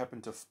those who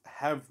happen to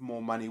have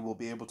more money will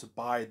be able to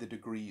buy the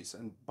degrees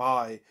and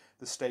buy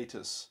the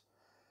status.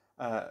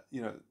 uh,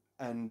 you know,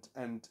 and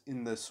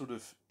in the sort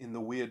of in the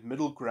weird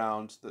middle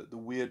ground, the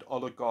weird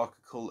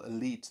oligarchical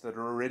elite that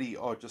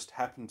are just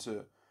happen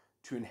to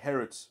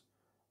inherit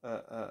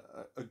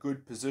a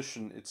good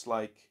position. It's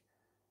like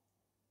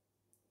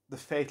the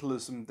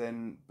fatalism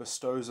then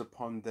bestows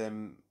upon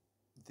them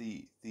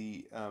the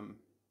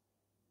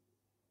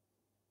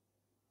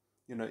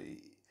You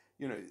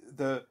know,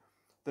 the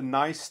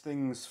nice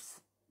things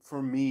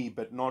for me,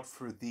 but not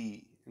for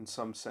thee, in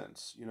some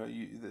sense.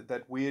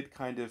 That weird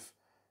kind of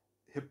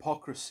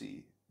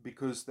hypocrisy,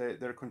 because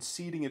they're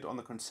conceding it on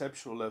the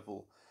conceptual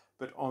level,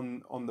 but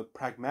on the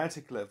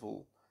pragmatic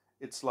level,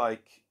 it's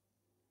like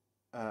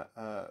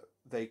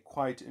they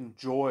quite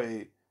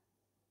enjoy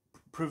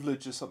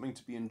privilege is something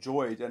to be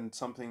enjoyed, and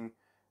something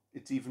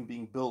it's even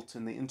being built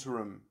in the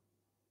interim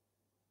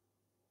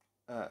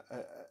uh,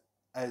 uh,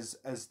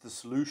 as the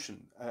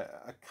solution.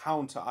 A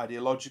counter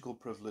ideological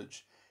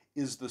privilege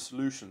is the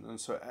solution, and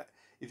so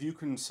if you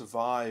can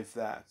survive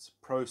that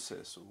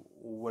process, or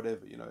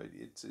whatever,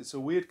 it's a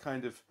weird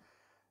kind of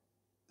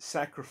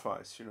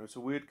sacrifice. It's a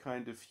weird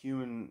kind of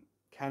human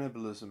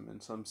cannibalism in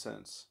some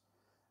sense,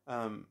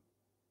 um,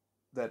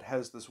 that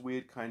has this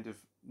weird kind of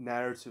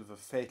narrative of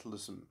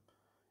fatalism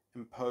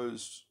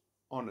imposed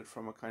on it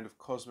from a kind of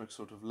cosmic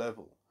sort of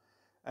level.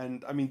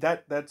 And I mean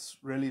that's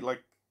really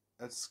like,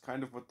 that's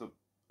kind of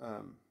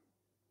um,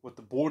 what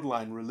the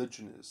borderline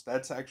religion is.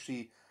 That's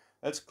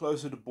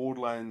closer to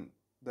borderline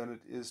than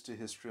it is to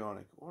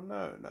histrionic. Or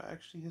no,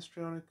 actually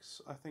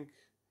histrionics, I think,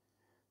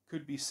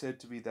 could be said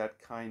to be that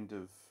kind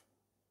of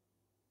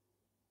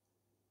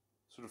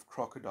sort of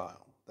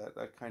crocodile,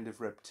 that kind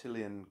of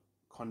reptilian,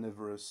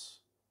 carnivorous.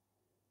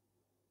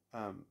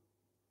 Um,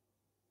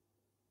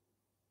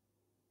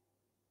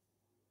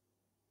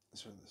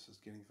 so this is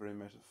getting very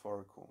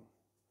metaphorical.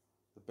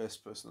 The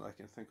best person I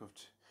can think of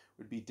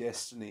would be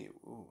Destiny.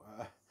 Ooh,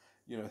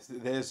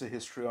 there's a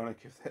histrionic,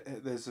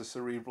 there's a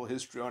cerebral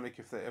histrionic,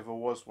 if there ever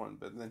was one.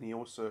 But then he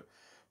also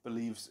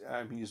believes,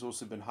 he's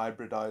also been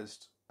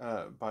hybridized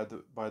by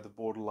the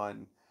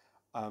borderline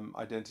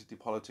identity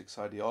politics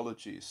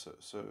ideology. So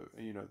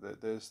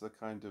there's the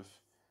kind of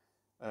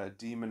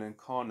demon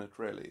incarnate,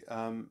 really,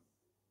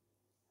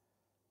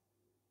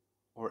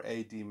 or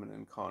a demon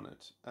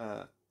incarnate.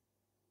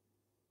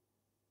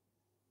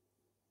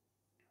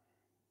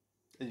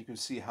 And you can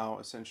see how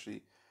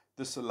essentially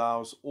this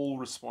allows all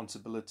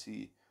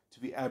responsibility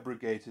to be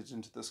abrogated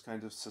into this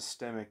kind of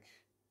systemic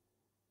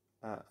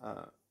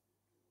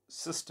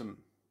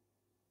system.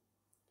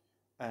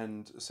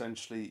 And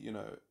essentially,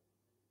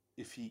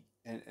 if he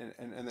and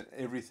then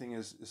everything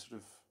is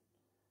sort of,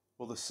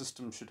 well, the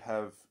system should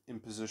have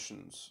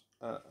impositions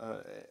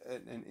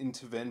and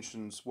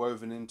interventions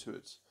woven into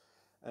it,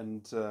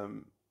 and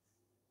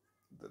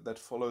that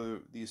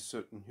follow these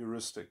certain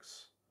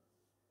heuristics.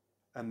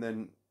 And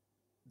then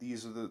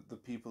these are the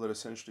people that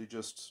essentially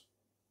just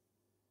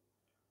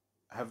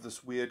have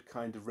this weird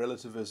kind of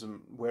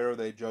relativism. Where are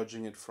they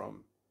judging it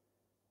from?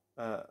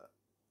 Uh,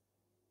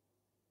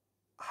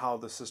 how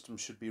the system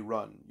should be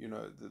run.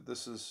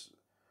 This is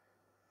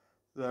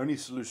the only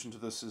solution to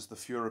this is the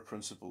Führer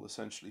principle,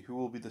 essentially. Who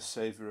will be the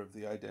savior of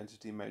the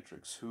identity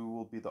matrix? Who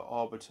will be the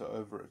arbiter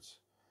over it,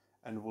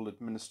 and will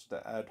administer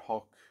the ad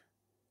hoc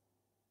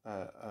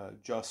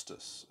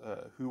justice?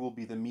 Who will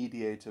be the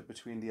mediator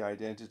between the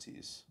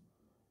identities?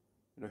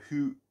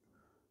 Who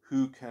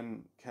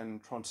can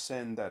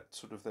transcend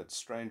that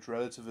strange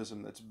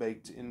relativism that's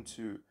baked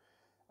into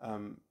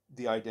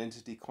the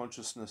identity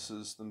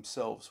consciousnesses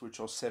themselves, which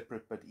are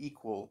separate but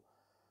equal.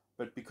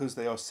 But because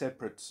they are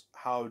separate,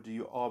 how do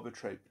you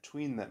arbitrate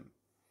between them?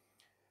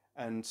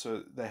 And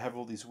so they have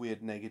all these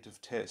weird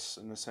negative tests,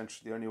 and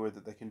essentially the only way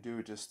that they can do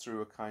it is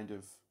through a kind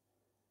of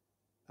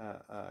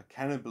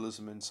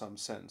cannibalism in some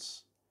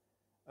sense,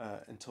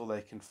 until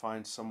they can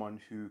find someone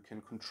who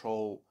can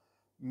control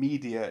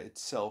media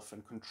itself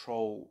and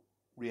control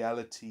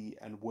reality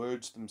and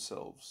words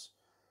themselves.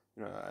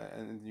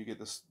 And you get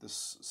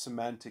this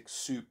semantic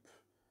soup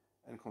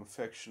and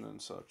confection and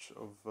such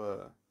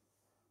of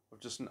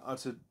just an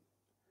utter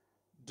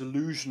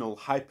delusional,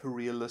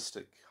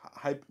 hyper-realistic,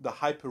 the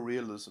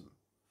hyper-realism,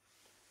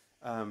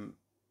 um,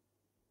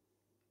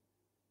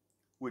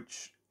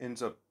 which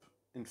ends up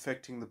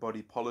infecting the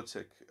body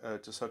politic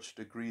to such a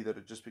degree that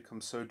it just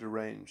becomes so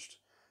deranged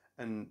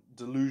and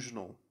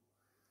delusional,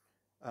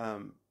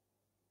 um,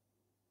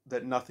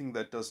 that nothing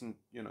that doesn't,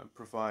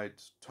 provide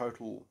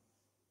total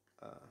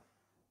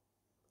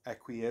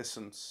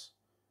acquiescence,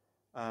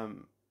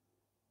 um,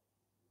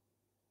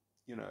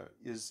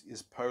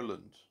 is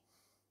Poland,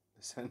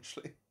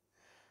 essentially.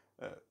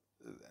 Uh,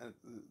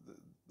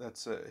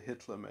 that's a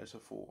Hitler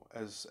metaphor,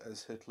 as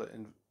Hitler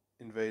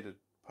invaded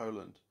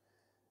Poland.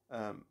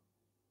 Um,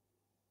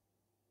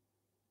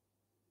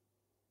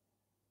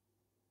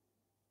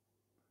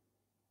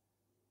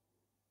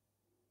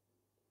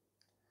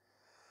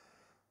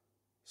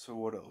 so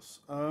what else?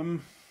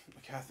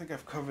 Okay, I think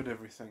I've covered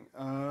everything.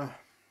 Although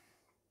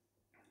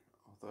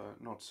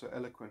not so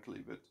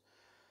eloquently, but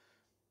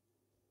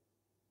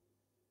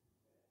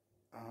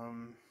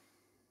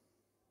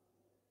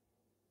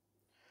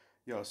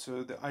yeah.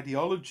 So the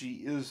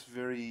ideology is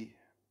very,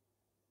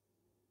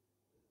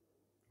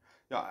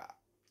 yeah.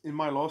 In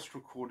my last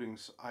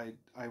recordings, I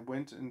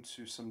went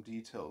into some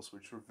details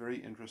which were very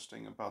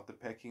interesting about the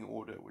pecking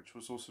order, which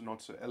was also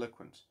not so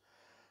eloquent.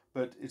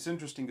 But it's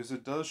interesting because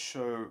it does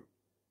show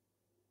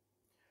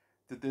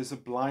that there's a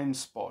blind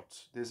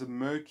spot, there's a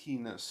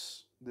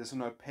murkiness there's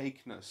an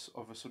opaqueness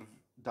of a sort of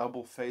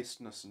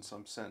double-facedness in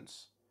some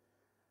sense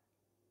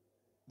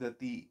that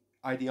the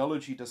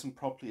ideology doesn't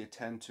properly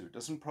attend to. It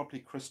doesn't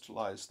properly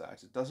crystallize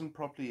that. It doesn't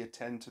properly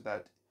attend to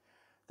that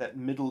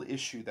middle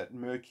issue, that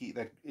murky,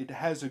 that it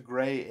has a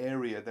gray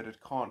area that it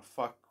can't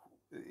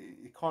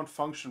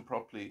function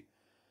properly.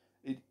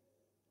 It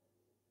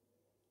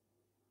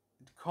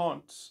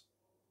can't.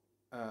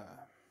 Uh,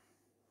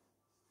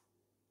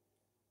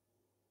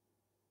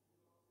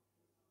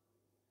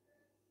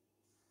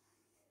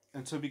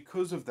 and so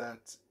because of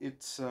that,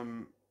 it's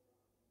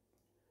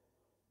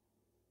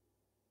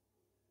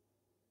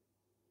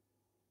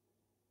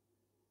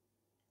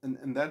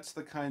and that's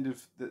the kind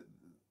of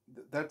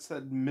that's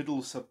that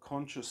middle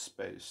subconscious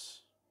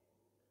space,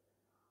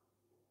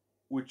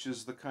 which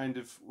is the kind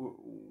of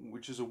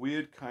which is a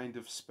weird kind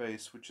of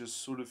space, which is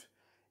sort of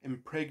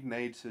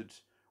impregnated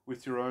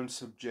with your own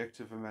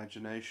subjective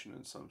imagination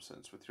in some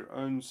sense, with your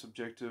own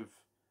subjective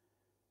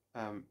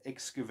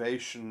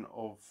excavation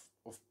of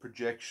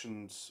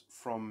projections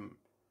from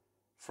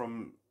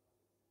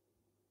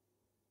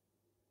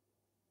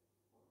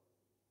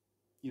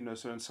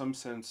so in some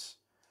sense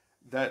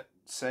that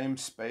same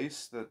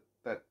space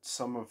that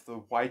some of the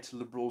white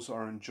liberals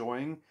are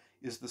enjoying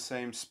is the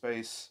same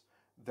space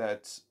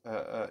that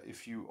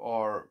if you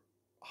are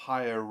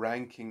higher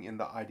ranking in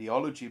the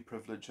ideology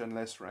privilege and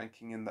less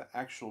ranking in the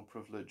actual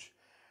privilege,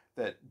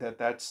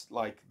 that's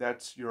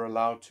you're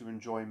allowed to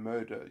enjoy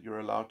murder, you're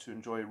allowed to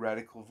enjoy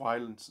radical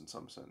violence in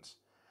some sense.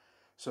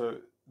 So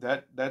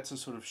that's a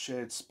sort of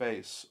shared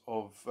space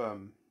of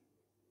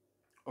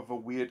a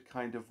weird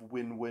kind of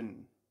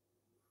win-win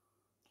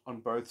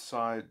on both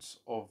sides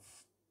of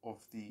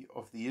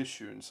the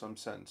issue in some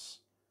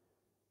sense.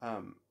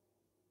 Um,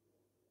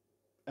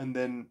 and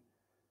then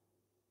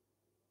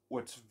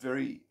what's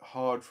very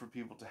hard for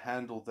people to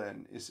handle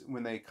then is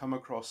when they come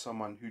across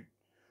someone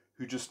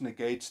who just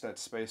negates that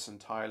space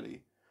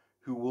entirely,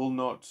 who will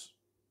not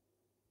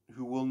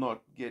who will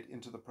not get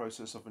into the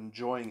process of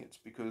enjoying it,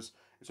 because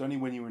it's only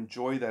when you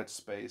enjoy that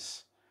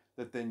space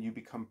that then you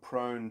become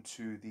prone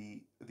to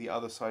the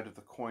other side of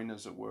the coin,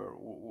 as it were,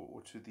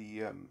 or to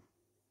the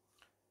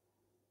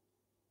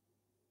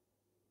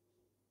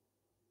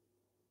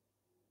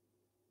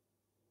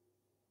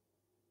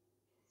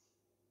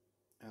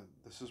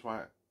this is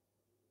why,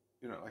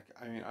 like,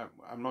 I mean,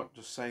 I'm not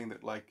just saying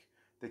that like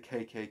the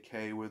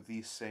KKK were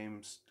these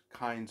same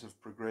kinds of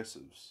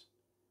progressives.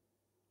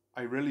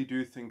 I really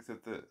do think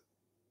that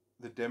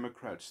the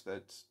Democrats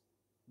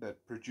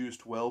that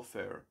produced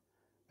welfare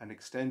and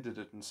extended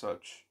it and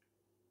such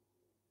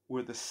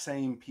were the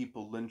same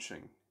people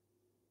lynching.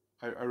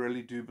 I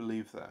really do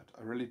believe that.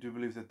 I really do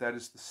believe that that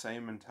is the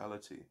same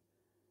mentality.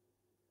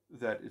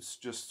 That it's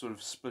just sort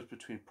of split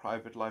between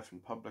private life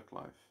and public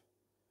life.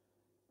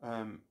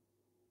 Um,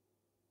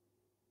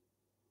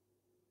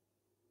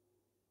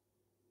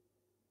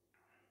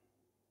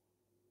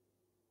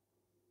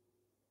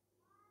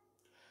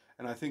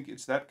 and I think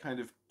it's that kind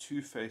of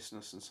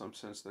two-facedness in some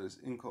sense that is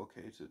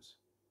inculcated.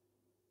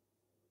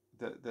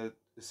 That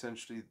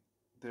essentially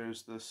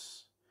there's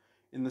this,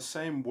 in the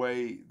same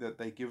way that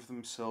they give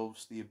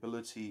themselves the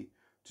ability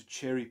to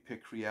cherry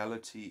pick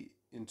reality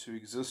into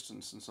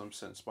existence in some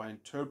sense by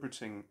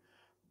interpreting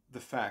the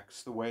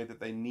facts the way that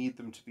they need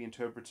them to be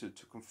interpreted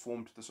to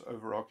conform to this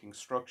overarching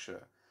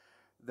structure,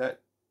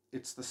 that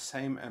it's the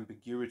same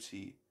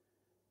ambiguity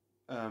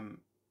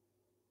um,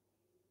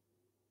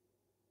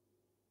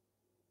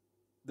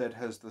 that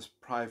has this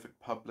private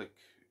public.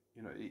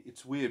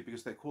 It's weird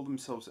because they call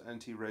themselves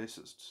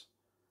anti-racists,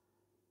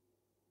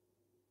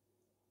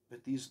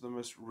 but these are the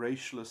most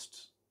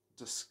racialist,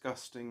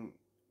 disgusting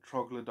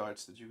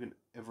troglodytes that you can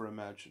ever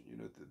imagine.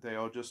 They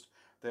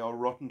are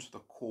rotten to the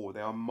core. They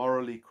are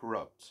morally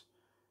corrupt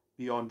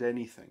beyond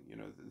anything.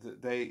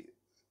 They,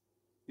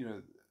 you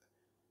know,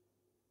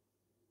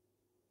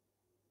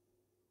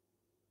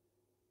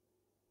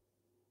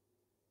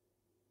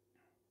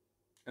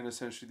 and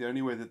essentially the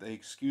only way that they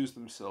excuse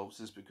themselves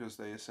is because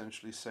they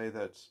essentially say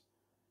that,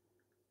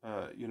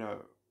 uh, you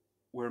know,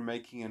 we're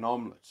making an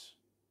omelette.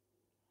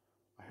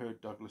 I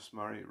heard Douglas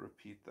Murray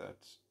repeat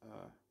that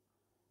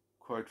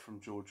quote from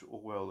George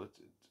Orwell. It's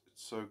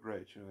so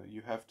great.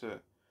 You have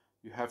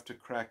to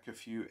crack a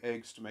few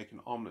eggs to make an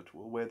omelette.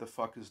 Well, where the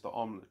fuck is the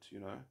omelette?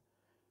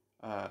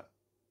 Uh,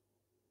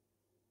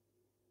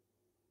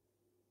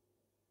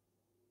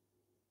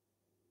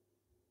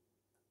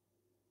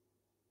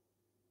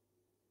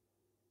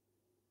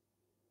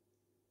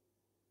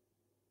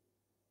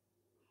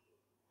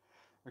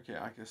 okay,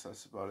 I guess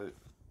that's about it.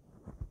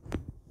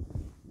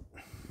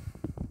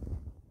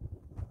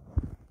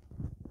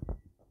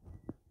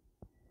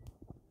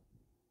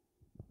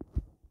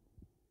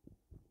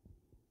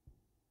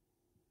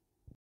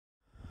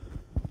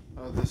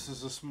 This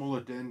is a small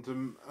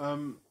addendum.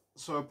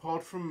 So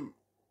apart from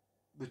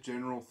the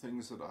general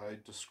things that I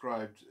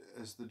described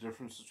as the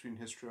difference between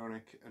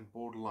histrionic and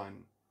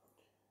borderline,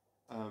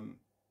 um,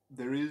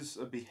 there is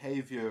a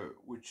behavior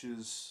which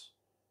is,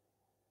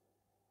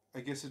 I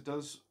guess it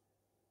does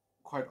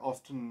quite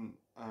often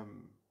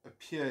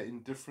appear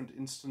in different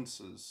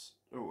instances,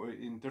 or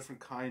in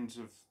different kinds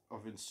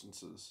of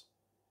instances.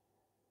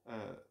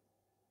 Uh,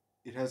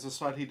 it has a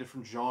slightly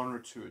different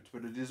genre to it,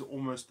 but it is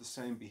almost the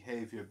same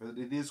behavior, but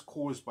it is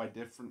caused by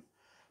different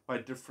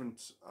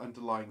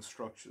underlying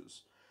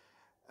structures.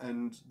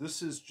 And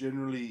this is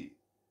generally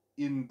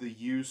in the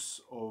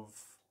use of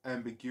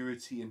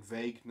ambiguity and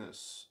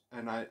vagueness.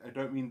 And I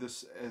don't mean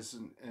this as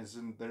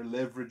in they're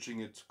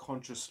leveraging it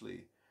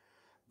consciously,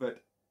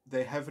 but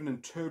they have an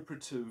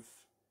interpretive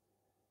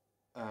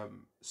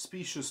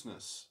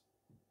speciousness.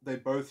 They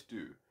both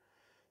do.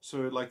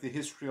 So, like the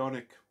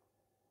histrionic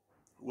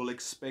will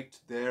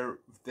expect their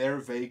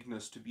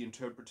vagueness to be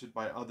interpreted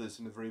by others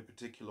in a very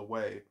particular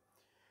way,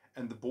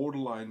 and the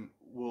borderline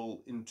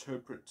will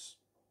interpret.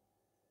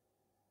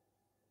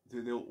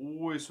 They'll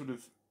always sort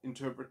of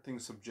interpret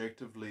things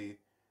subjectively.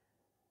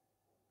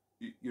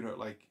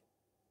 Like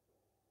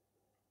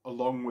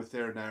along with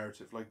their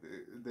narrative, like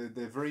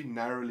they're very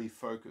narrowly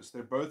focused.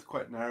 They're both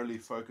quite narrowly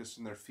focused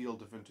in their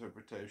field of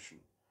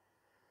interpretation,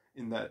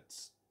 in that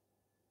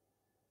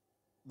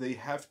they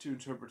have to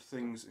interpret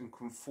things in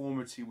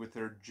conformity with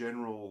their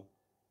general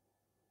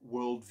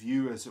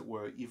worldview, as it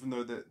were, even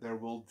though their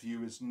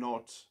worldview is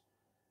not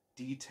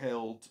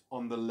detailed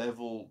on the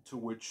level to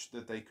which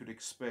that they could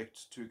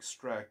expect to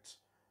extract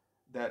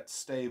that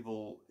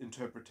stable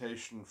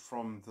interpretation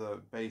from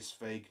the base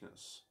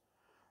vagueness.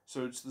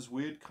 So it's this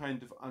weird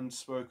kind of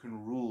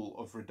unspoken rule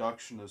of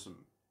reductionism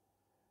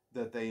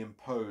that they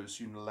impose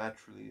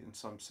unilaterally in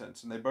some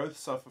sense, and they both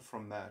suffer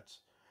from that.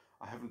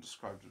 I haven't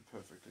described it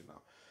perfectly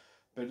now,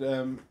 but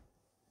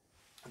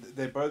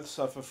they both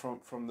suffer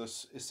from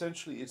this.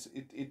 Essentially,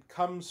 it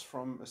comes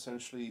from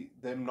essentially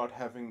them not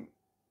having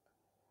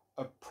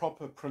a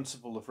proper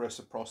principle of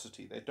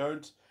reciprocity. They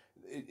don't.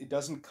 It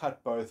doesn't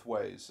cut both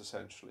ways,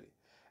 essentially,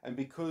 and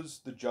because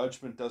the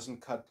judgment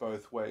doesn't cut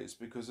both ways,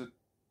 because it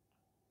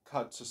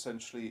cuts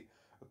essentially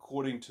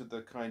according to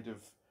the kind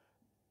of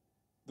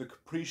the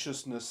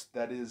capriciousness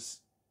that is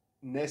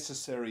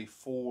necessary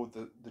for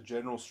the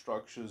general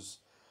structures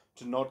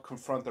to not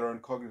confront their own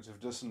cognitive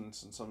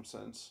dissonance in some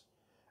sense,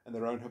 and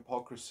their own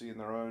hypocrisy and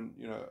their own,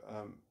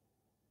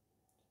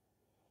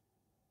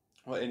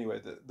 well, anyway,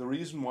 the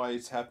reason why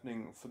it's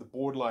happening for the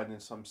borderline in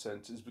some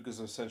sense is because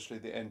of essentially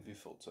the envy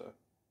filter.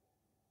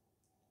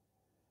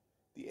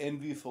 The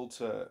envy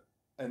filter,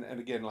 and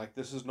again, like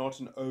this is not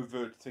an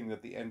overt thing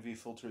that the envy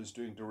filter is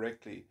doing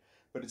directly,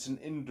 but it's an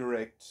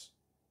indirect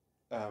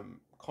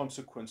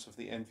consequence of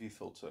the envy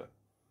filter.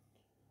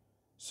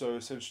 So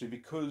essentially,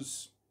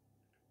 because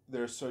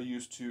they're so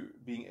used to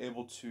being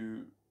able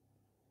to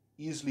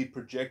easily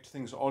project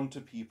things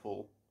onto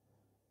people,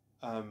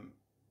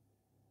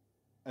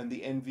 and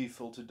the envy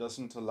filter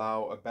doesn't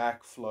allow a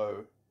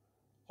backflow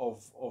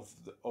of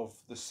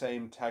the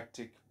same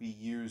tactic be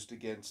used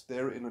against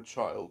their inner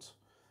child,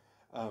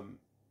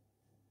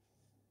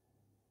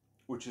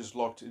 which is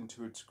locked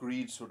into its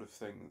greed sort of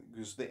thing.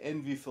 Because the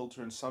envy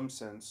filter, in some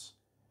sense,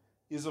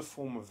 is a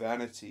form of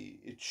vanity.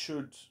 It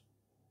should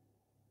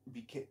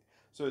be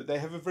so they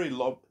have a very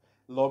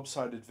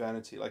lopsided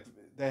vanity. Like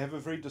they have a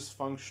very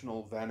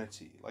dysfunctional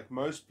vanity. Like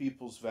most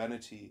people's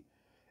vanity,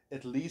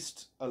 at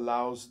least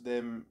allows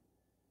them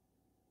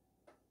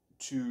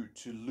to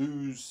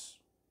lose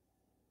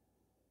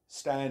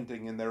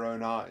standing in their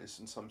own eyes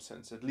in some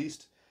sense. At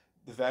least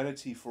the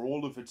vanity, for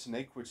all of its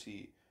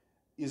iniquity,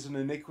 is an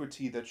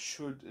iniquity that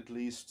should at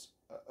least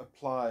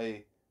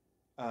apply.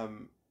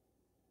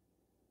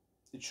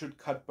 It should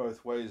cut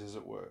both ways, as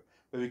it were.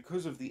 But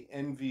because of the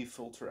envy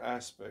filter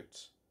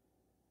aspect,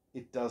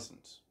 it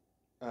doesn't.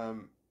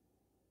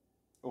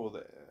 Or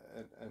the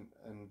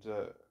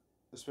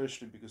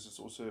especially because it's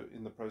also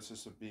in the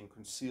process of being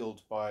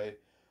concealed by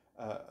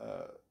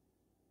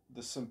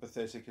the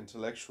sympathetic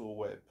intellectual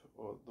web,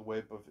 or the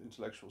web of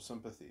intellectual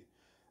sympathy,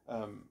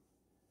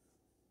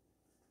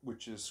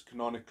 which is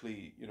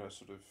canonically,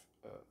 sort of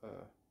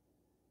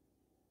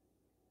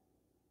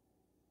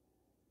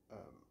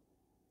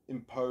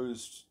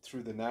imposed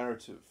through the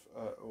narrative,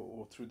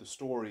 or through the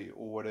story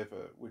or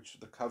whatever, which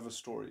the cover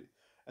story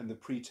and the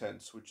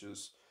pretense, which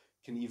is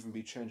can even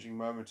be changing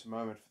moment to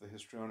moment for the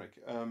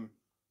histrionic,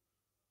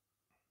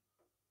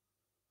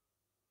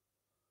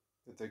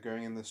 that they're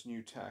going in this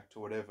new tact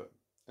or whatever.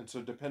 And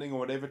so depending on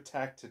whatever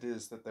tact it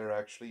is that they're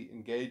actually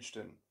engaged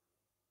in,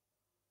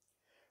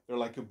 they're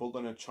like a bull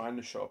in a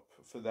china shop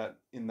for that,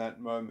 in that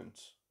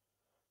moment,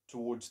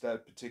 towards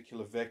that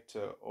particular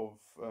vector of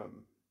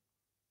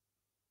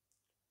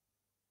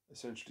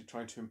essentially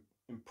trying to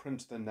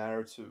imprint the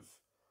narrative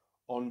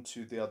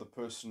onto the other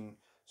person,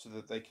 so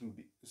that they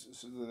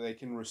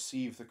can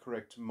receive the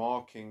correct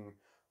marking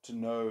to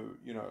know,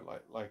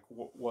 like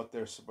what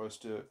they're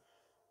supposed to,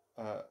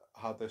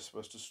 how they're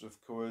supposed to sort of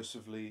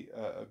coercively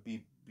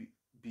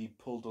be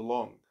pulled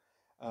along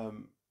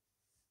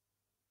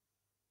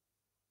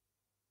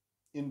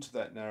into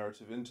that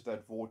narrative, into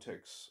that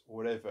vortex or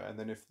whatever. And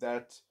then if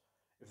that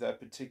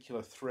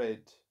particular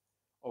thread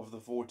of the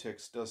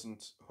vortex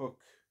doesn't hook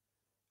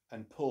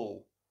and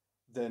pull,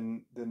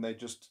 then they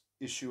just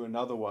issue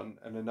another one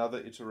and another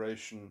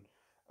iteration,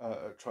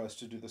 tries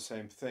to do the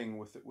same thing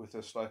with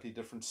a slightly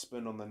different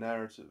spin on the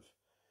narrative.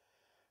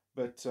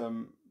 But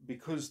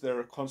because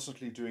they're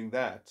constantly doing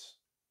that,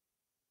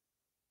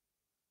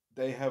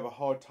 they have a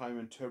hard time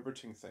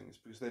interpreting things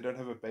because they don't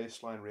have a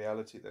baseline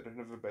reality. They don't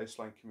have a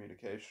baseline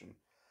communication.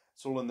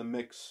 It's all in the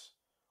mix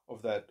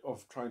of that,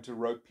 of trying to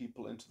rope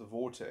people into the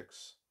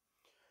vortex.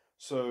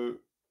 So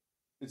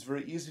it's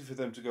very easy for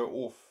them to go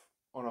off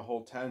on a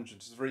whole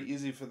tangent. It's very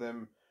easy for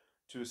them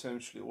to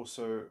essentially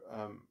also,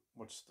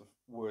 what's the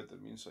word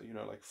that means,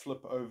 like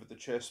flip over the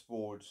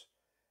chessboard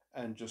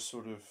and just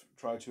sort of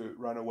try to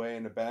run away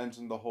and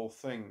abandon the whole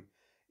thing.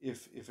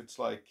 If it's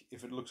like,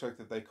 if it looks like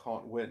that they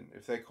can't win.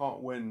 If they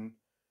can't win,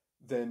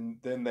 then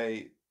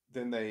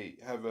they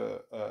have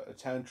a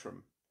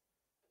tantrum,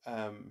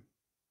 um,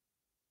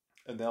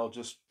 and they'll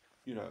just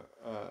you know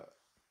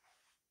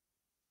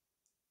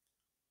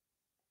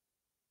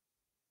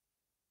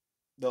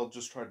they'll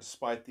just try to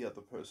spite the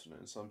other person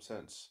in some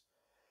sense,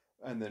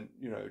 and then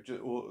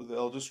or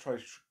they'll just try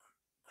to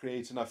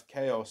create enough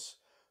chaos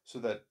so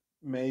that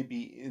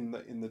maybe in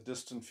the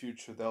distant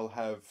future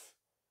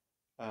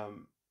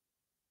um,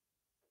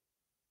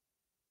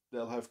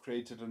 they'll have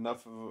created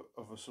enough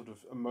of a sort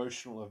of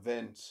emotional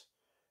event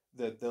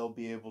that they'll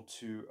be able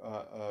to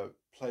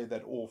play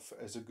that off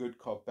as a good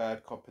cop,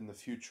 bad cop in the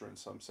future in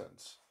some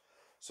sense.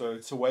 So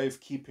it's a way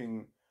of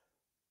keeping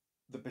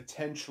the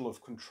potential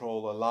of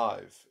control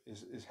alive,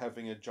 is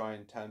having a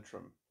giant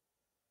tantrum,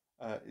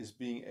 is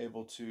being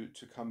able to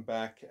come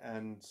back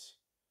and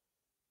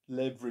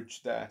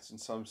leverage that in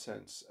some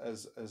sense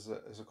as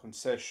a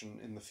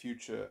concession in the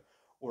future,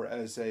 or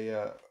as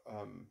a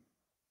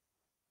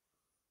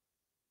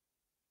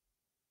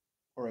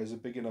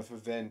big enough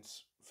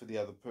event for the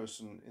other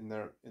person in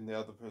the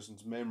other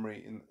person's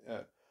memory,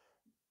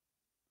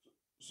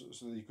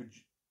 so that you could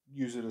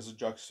use it as a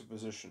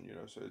juxtaposition.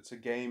 So it's a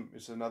game.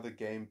 It's another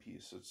game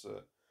piece. It's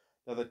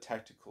another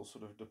tactical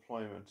sort of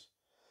deployment.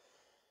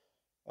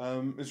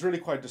 It's really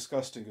quite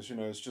disgusting because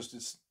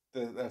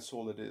that's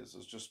all it is.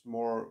 It's just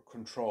more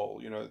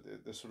control.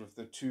 The sort of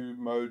the two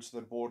modes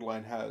that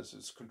borderline has.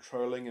 It's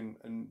controlling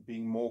and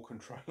being more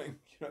controlling.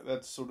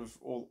 That's sort of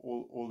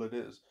all it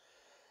is.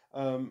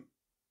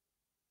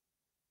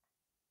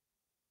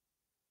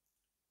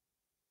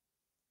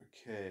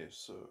 Okay,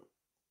 so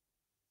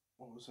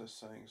what was I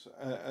saying? So,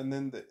 and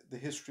then the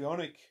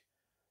histrionic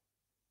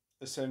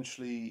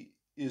essentially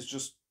is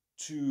just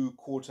too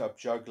caught up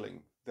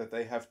juggling that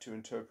they have to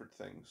interpret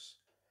things,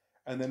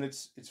 and then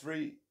it's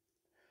very,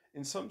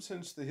 in some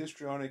sense, the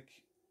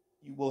histrionic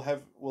you will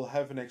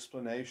have an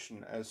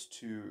explanation as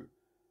to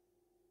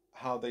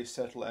how they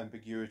settle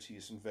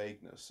ambiguities and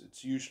vagueness.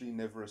 It's usually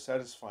never a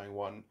satisfying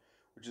one,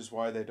 which is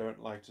why they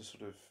don't like to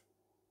sort of,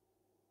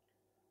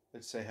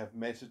 let's say, have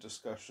meta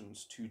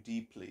discussions too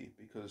deeply,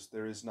 because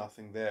there is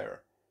nothing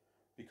there,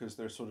 because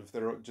they're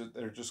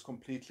just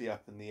completely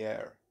up in the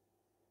air.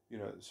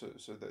 So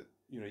that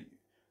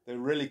they're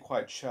really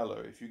quite shallow.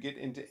 If you get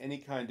into any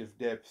kind of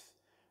depth,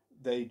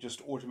 they just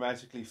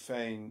automatically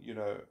feign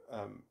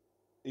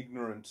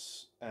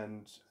ignorance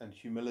and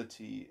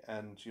humility,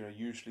 and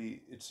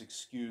usually it's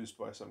excused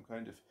by some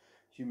kind of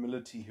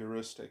humility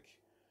heuristic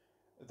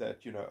that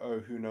oh,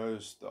 who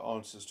knows the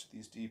answers to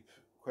these deep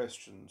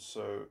questions,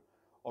 so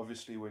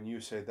obviously when you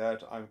say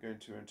that, I'm going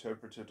to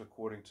interpret it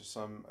according to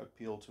some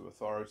appeal to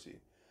authority.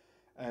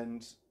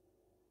 And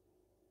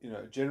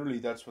generally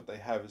that's what they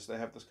have, is they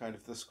have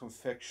this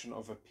confection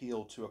of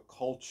appeal to a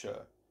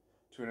culture,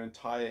 to an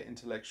entire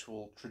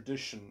intellectual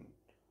tradition.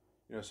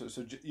 So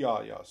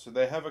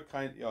they have a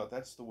kind,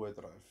 that's the word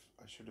that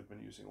I should have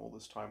been using all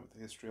this time with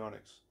the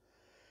histrionics,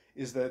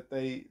 is that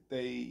they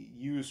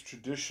use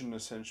tradition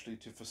essentially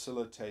to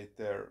facilitate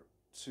their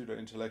pseudo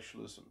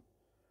intellectualism.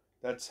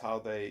 That's how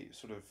they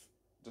sort of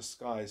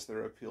disguise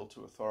their appeal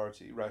to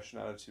authority.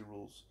 Rationality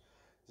rules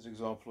is an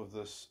example of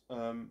this.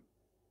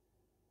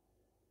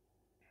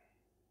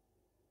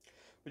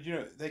 But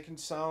they can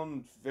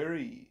sound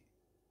very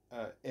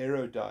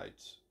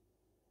erudite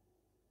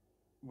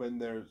when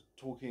they're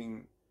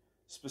talking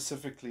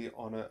specifically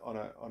on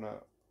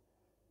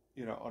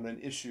an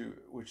issue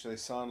which they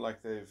sound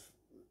like they've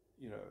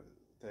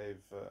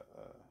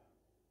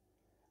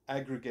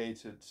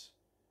aggregated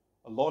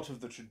a lot of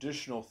the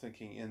traditional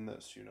thinking in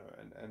this,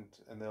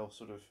 and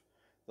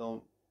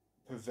they'll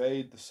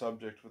pervade the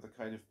subject with a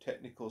kind of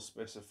technical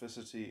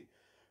specificity,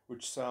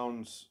 which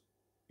sounds,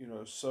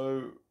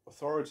 so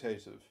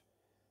authoritative.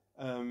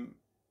 Um,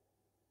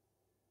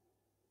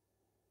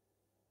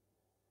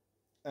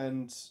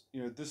 and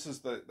this is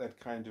that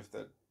kind of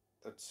that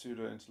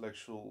pseudo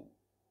intellectual.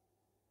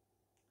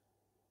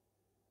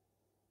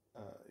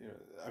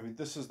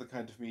 This is the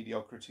kind of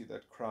mediocrity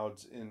that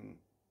crowds in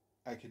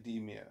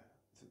academia,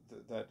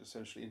 that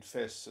essentially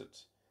infests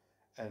it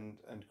and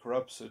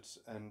corrupts it,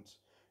 and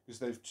because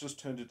they've just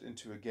turned it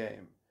into a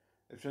game.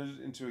 They've turned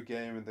it into a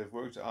game, and they've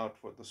worked out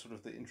what the sort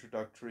of the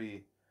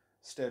introductory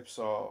steps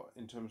are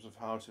in terms of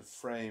how to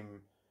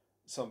frame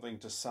something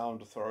to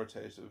sound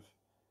authoritative.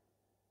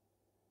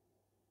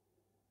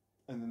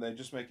 And then they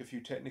just make a few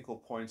technical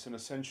points, and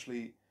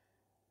essentially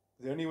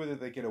the only way that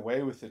they get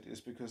away with it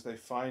is because they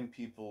find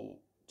people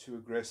to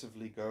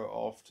aggressively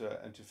go after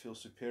and to feel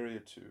superior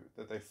to,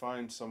 that they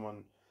find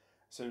someone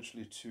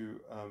essentially to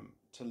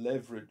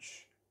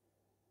leverage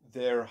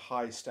their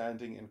high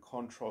standing in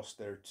contrast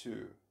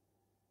thereto.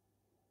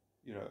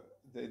 You know,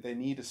 they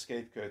need a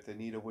scapegoat, they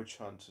need a witch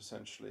hunt,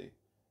 essentially,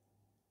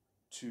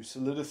 to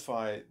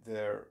solidify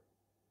their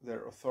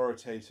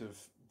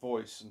authoritative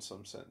voice in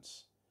some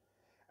sense.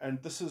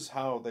 And this is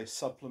how they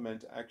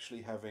supplement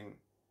actually having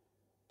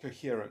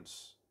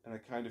coherence and a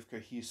kind of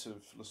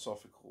cohesive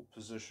philosophical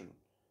position,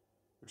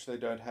 which they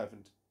don't have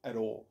at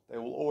all. They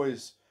will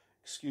always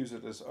excuse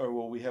it as, oh,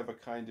 well, we have a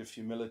kind of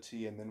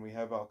humility, and then we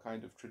have our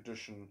kind of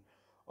tradition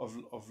of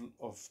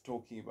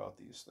talking about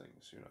these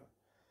things, you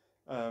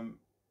know.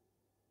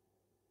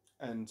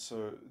 And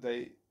so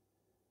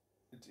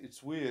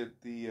it's weird,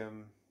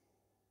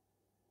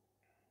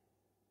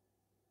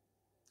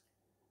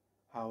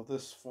 how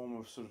this form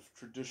of sort of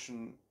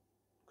tradition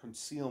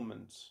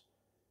concealment,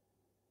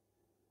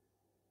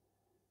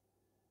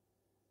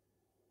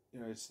 you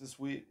know, it's this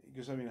weird,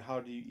 because I mean, how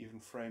do you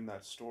even frame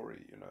that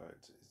story? You know,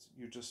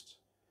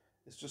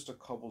 it's just a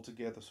cobbled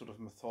together sort of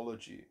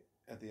mythology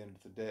at the end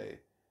of the day,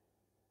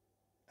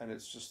 and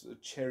it's just a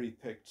cherry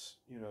picked,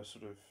 you know,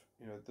 sort of,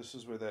 you know, this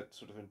is where that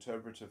sort of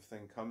interpretive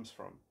thing comes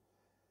from,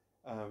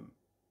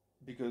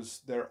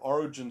 because their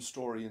origin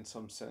story in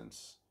some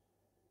sense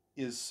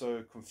is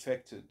so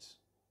confected,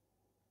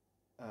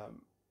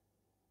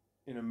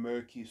 in a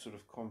murky sort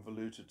of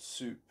convoluted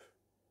soup,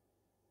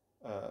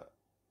 uh,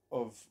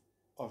 of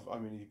I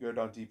mean, you go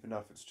down deep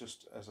enough, it's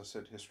just, as I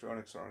said,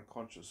 histrionics are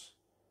unconscious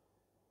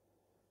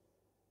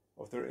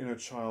of their inner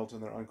child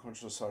and their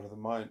unconscious side of the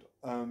mind.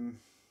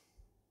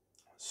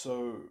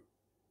 So,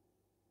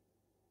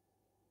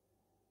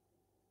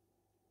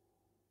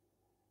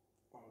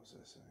 what was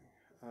I saying?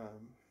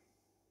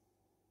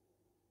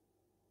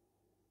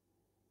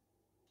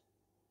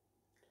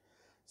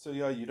 So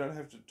yeah, you don't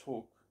have to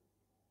talk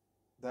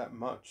that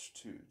much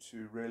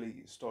to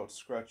really start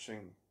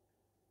scratching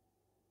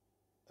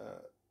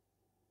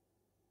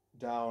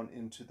down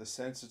into the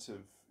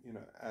sensitive, you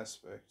know,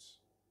 aspects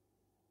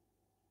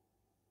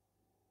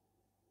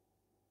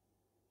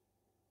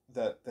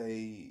that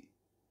they,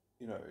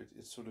 you know,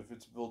 it's sort of,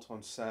 it's built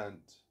on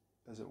sand,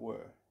 as it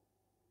were.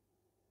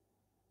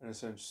 In a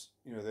sense,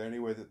 you know, the only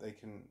way that they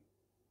can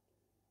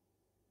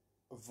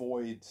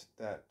avoid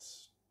that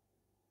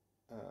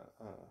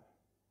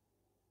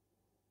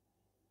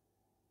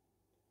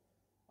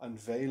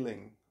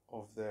unveiling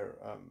of their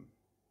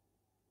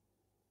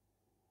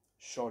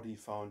shoddy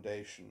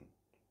foundation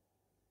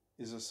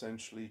is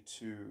essentially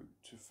to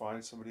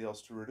find somebody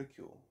else to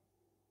ridicule,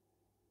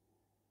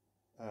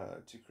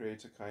 to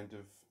create a kind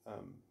of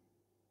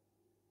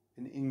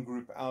an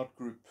in-group,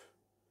 out-group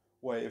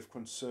way of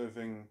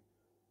conserving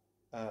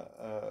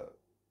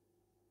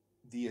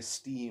the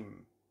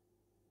esteem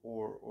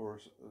or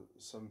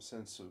some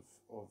sense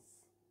of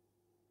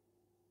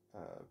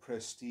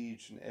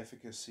prestige and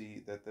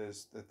efficacy, that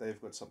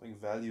they've got something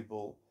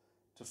valuable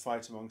to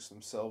fight amongst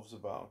themselves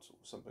about, or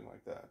something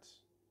like that.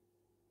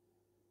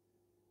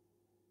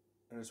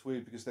 And it's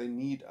weird because they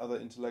need other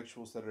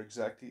intellectuals that are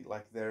exactly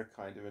like their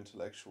kind of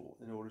intellectual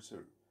in order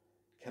to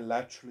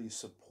collaterally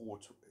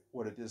support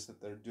what it is that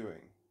they're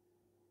doing.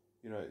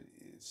 You know,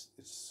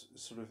 it's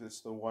sort of, it's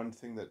the one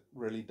thing that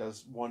really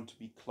does want to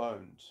be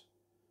cloned,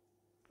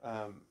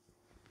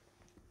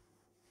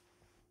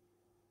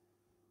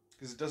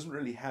 because it doesn't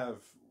really have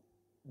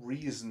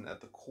reason at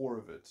the core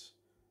of it.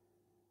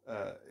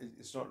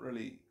 It's not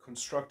really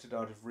constructed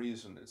out of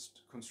reason. It's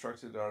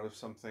constructed out of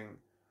something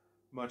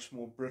much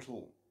more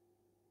brittle,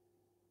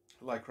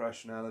 like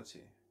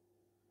rationality,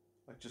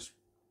 like just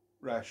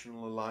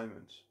rational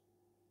alignment.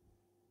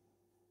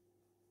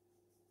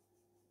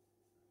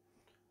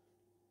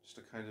 Just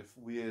a kind of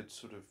weird,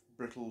 sort of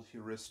brittle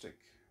heuristic.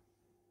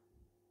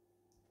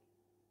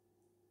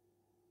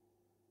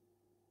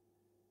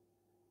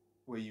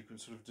 Where you can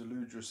sort of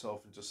delude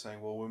yourself into saying,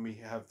 well, when we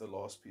have the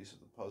last piece of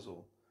the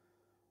puzzle,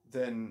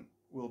 then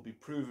we'll be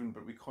proven,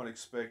 but we can't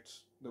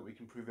expect that we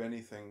can prove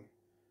anything,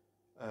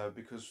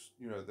 because,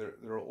 you know, there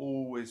will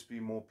always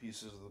be more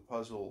pieces of the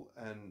puzzle,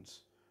 and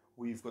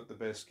we've got the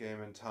best game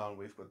in town,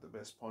 we've got the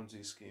best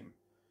Ponzi scheme,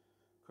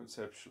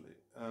 conceptually.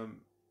 You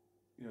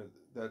know,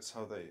 that's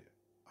how they...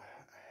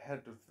 I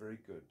had a very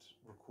good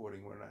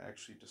recording when I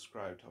actually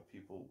described how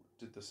people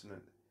did this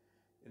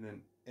in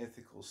an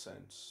ethical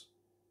sense,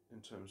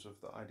 in terms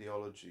of the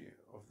ideology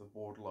of the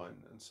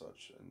borderline and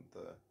such, and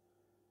the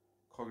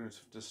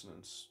cognitive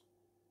dissonance,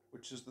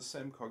 which is the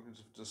same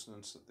cognitive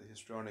dissonance that the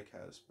histrionic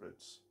has, but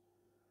it's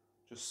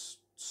just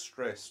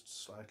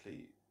stressed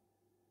slightly.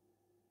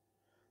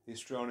 The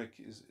histrionic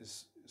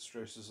is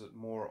stresses it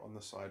more on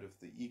the side of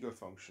the ego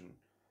function,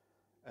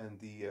 and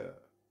the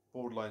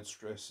borderline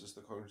stresses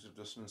the cognitive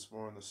dissonance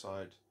more on the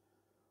side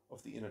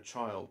of the inner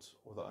child,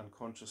 or the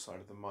unconscious side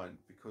of the mind,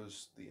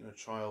 because the inner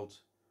child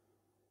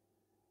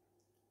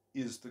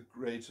is the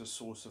greater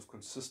source of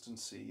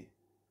consistency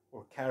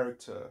or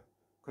character.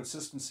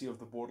 Consistency of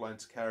the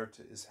borderline's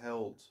character is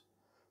held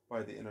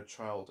by the inner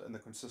child, and the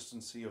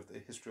consistency of the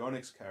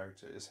histrionic's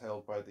character is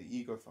held by the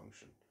ego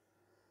function,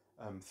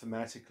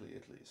 thematically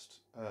at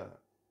least. Okay,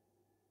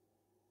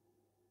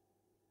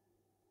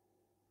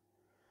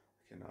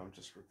 now I'm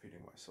just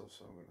repeating myself,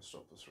 so I'm going to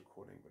stop this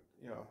recording. But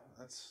yeah,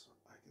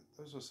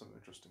 those are some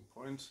interesting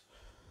points.